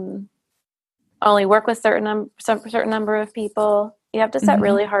 I only work with certain number of people. You have to set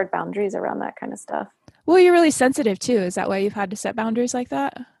really hard boundaries around that kind of stuff. Well, you're really sensitive too. Is that why you've had to set boundaries like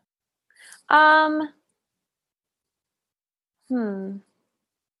that? I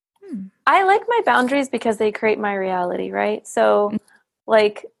like my boundaries because they create my reality, right? So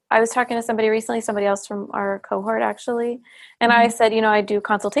like I was talking to somebody recently, somebody else from our cohort actually, and I said, I do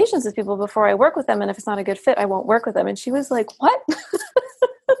consultations with people before I work with them, and if it's not a good fit, I won't work with them. And she was like, what?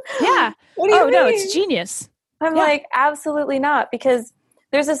 Yeah. What do you mean? No, it's genius. I'm like, absolutely not, because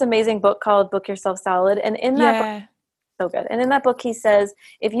there's this amazing book called Book Yourself Solid, and in that book, so good. And in that book, he says,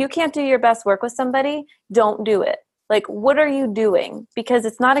 if you can't do your best work with somebody, don't do it. Like, what are you doing? Because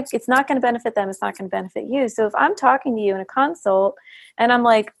it's not going to benefit them. It's not going to benefit you. So if I'm talking to you in a consult and I'm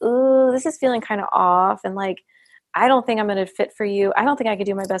like, ooh, this is feeling kind of off, and like, I don't think I'm going to fit for you. I don't think I could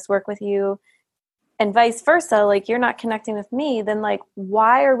do my best work with you. And vice versa, like you're not connecting with me, then like,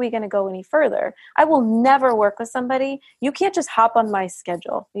 why are we going to go any further? I will never work with somebody. You can't just hop on my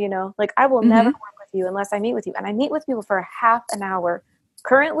schedule, like I will never work with you unless I meet with you. And I meet with people for a half an hour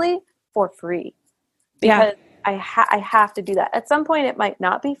currently for free, because I have to do that. At some point it might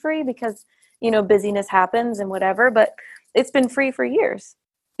not be free because, busyness happens and whatever, but it's been free for years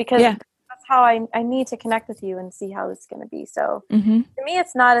because that's how I need to connect with you and see how it's going to be. So to me,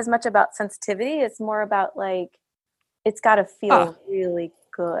 it's not as much about sensitivity. It's more about like, it's got to feel really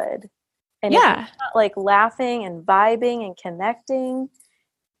good. And if it's not like laughing and vibing and connecting.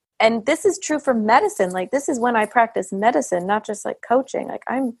 And this is true for medicine. Like this is when I practice medicine, not just like coaching. Like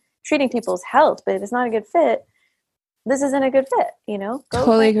I'm treating people's health, but if it's not a good fit, this isn't a good fit, Go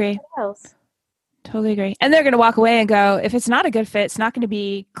totally agree. Totally agree. And they're going to walk away and go, if it's not a good fit, it's not going to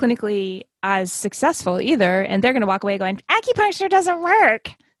be clinically as successful either. And they're going to walk away going, acupuncture doesn't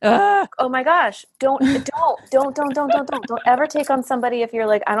work. Ugh. Oh my gosh. Don't ever take on somebody if you're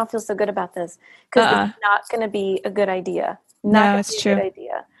like, I don't feel so good about this, because it's not going to be a good idea. No, it's true. Good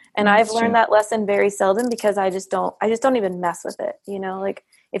idea. And I've learned that lesson very seldom because I just don't even mess with it. Like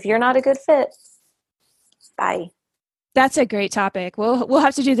if you're not a good fit, bye. That's a great topic. We'll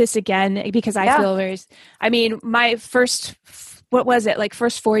have to do this again because I feel my first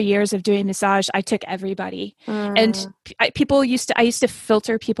 4 years of doing massage, I took everybody, and I used to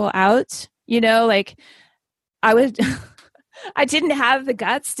filter people out, like I would, I didn't have the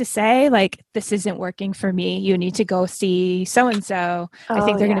guts to say like, this isn't working for me. You need to go see so-and-so. I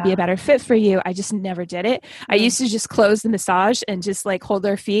think they're going to be a better fit for you. I just never did it. I used to just close the massage and just like hold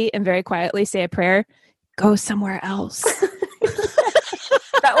their feet and very quietly say a prayer. Go somewhere else.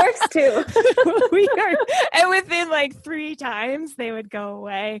 That works too. And within like 3 times they would go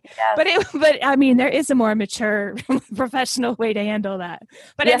away. Yes. But I mean, there is a more mature professional way to handle that.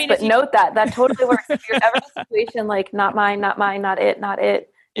 But yes, I mean, but note that totally works. If you're ever in a situation like not mine, not it,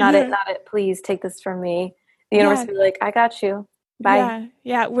 please take this from me. The universe will be like, I got you. Bye.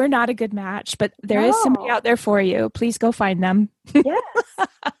 Yeah. We're not a good match, but there is somebody out there for you. Please go find them. Yes.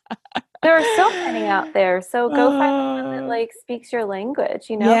 There are so many out there. So go find one that like speaks your language,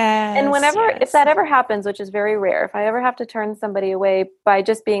 you know? Yes, and if that ever happens, which is very rare, if I ever have to turn somebody away by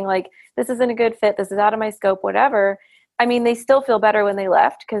just being like, this isn't a good fit, this is out of my scope, whatever, I mean, they still feel better when they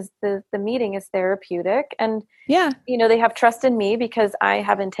left because the meeting is therapeutic. And, you know, they have trust in me because I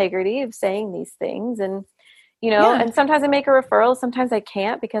have integrity of saying these things. And, you know, and sometimes I make a referral, sometimes I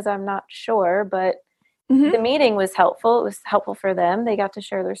can't because I'm not sure, but the meeting was helpful. It was helpful for them. They got to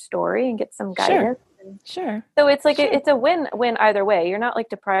share their story and get some guidance. Sure. So it's like it's a win-win either way. You're not like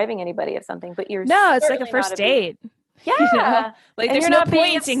depriving anybody of something, but you're it's like a first date. Yeah, you know? Like and there's you're no not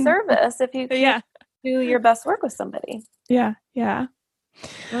point being of service if you do your best work with somebody. Yeah.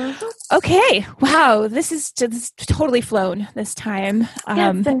 Okay. Wow. This is totally flown this time.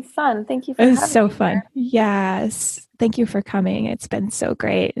 It's been fun. Thank you for having me. It's so fun. Yes. Thank you for coming. It's been so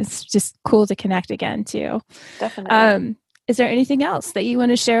great. It's just cool to connect again too. Definitely. Is there anything else that you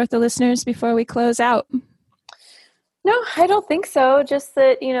want to share with the listeners before we close out? No, I don't think so. Just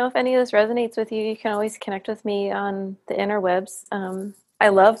that, you know, if any of this resonates with you, you can always connect with me on the interwebs. I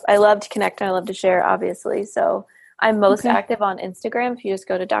love to connect and I love to share, obviously. So I'm most active on Instagram. If you just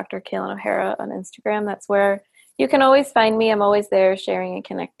go to Dr. Kaylin O'Hara on Instagram, that's where you can always find me. I'm always there sharing and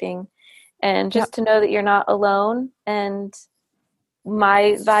connecting. And just to know that you're not alone. And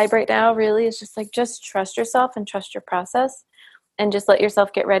my vibe right now really is just like, just trust yourself and trust your process and just let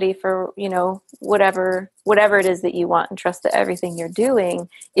yourself get ready for, you know, whatever it is that you want, and trust that everything you're doing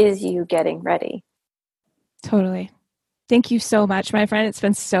is you getting ready. Totally. Thank you so much, my friend. It's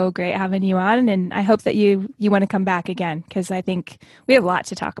been so great having you on. And I hope that you want to come back again because I think we have a lot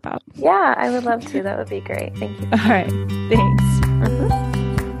to talk about. Yeah, I would love to. That would be great. Thank you. All right. Thanks.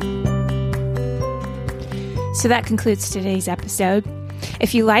 So that concludes today's episode.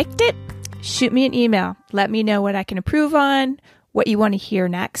 If you liked it, shoot me an email. Let me know what I can improve on, what you want to hear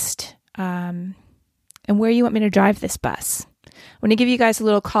next, and where you want me to drive this bus. I want to give you guys a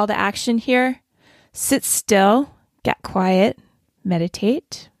little call to action here. Sit still, get quiet,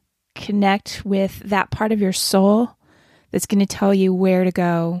 meditate, connect with that part of your soul that's going to tell you where to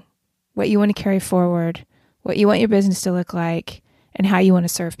go, what you want to carry forward, what you want your business to look like, and how you want to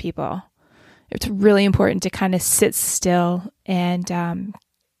serve people. It's really important to kind of sit still and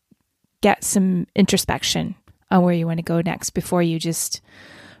get some introspection on where you want to go next before you just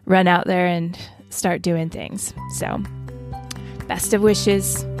run out there and start doing things. So, best of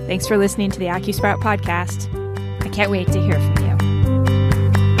wishes. Thanks for listening to the AccuSprout podcast. I can't wait to hear from you.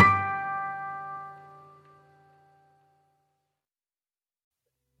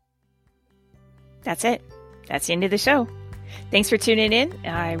 That's it. That's the end of the show. Thanks for tuning in.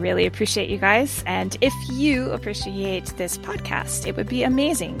 I really appreciate you guys. And if you appreciate this podcast, it would be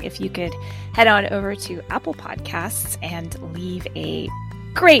amazing if you could head on over to Apple Podcasts and leave a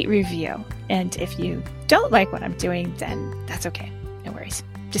great review. And if you don't like what I'm doing, then that's okay. No worries.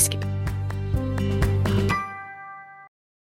 Just skip it.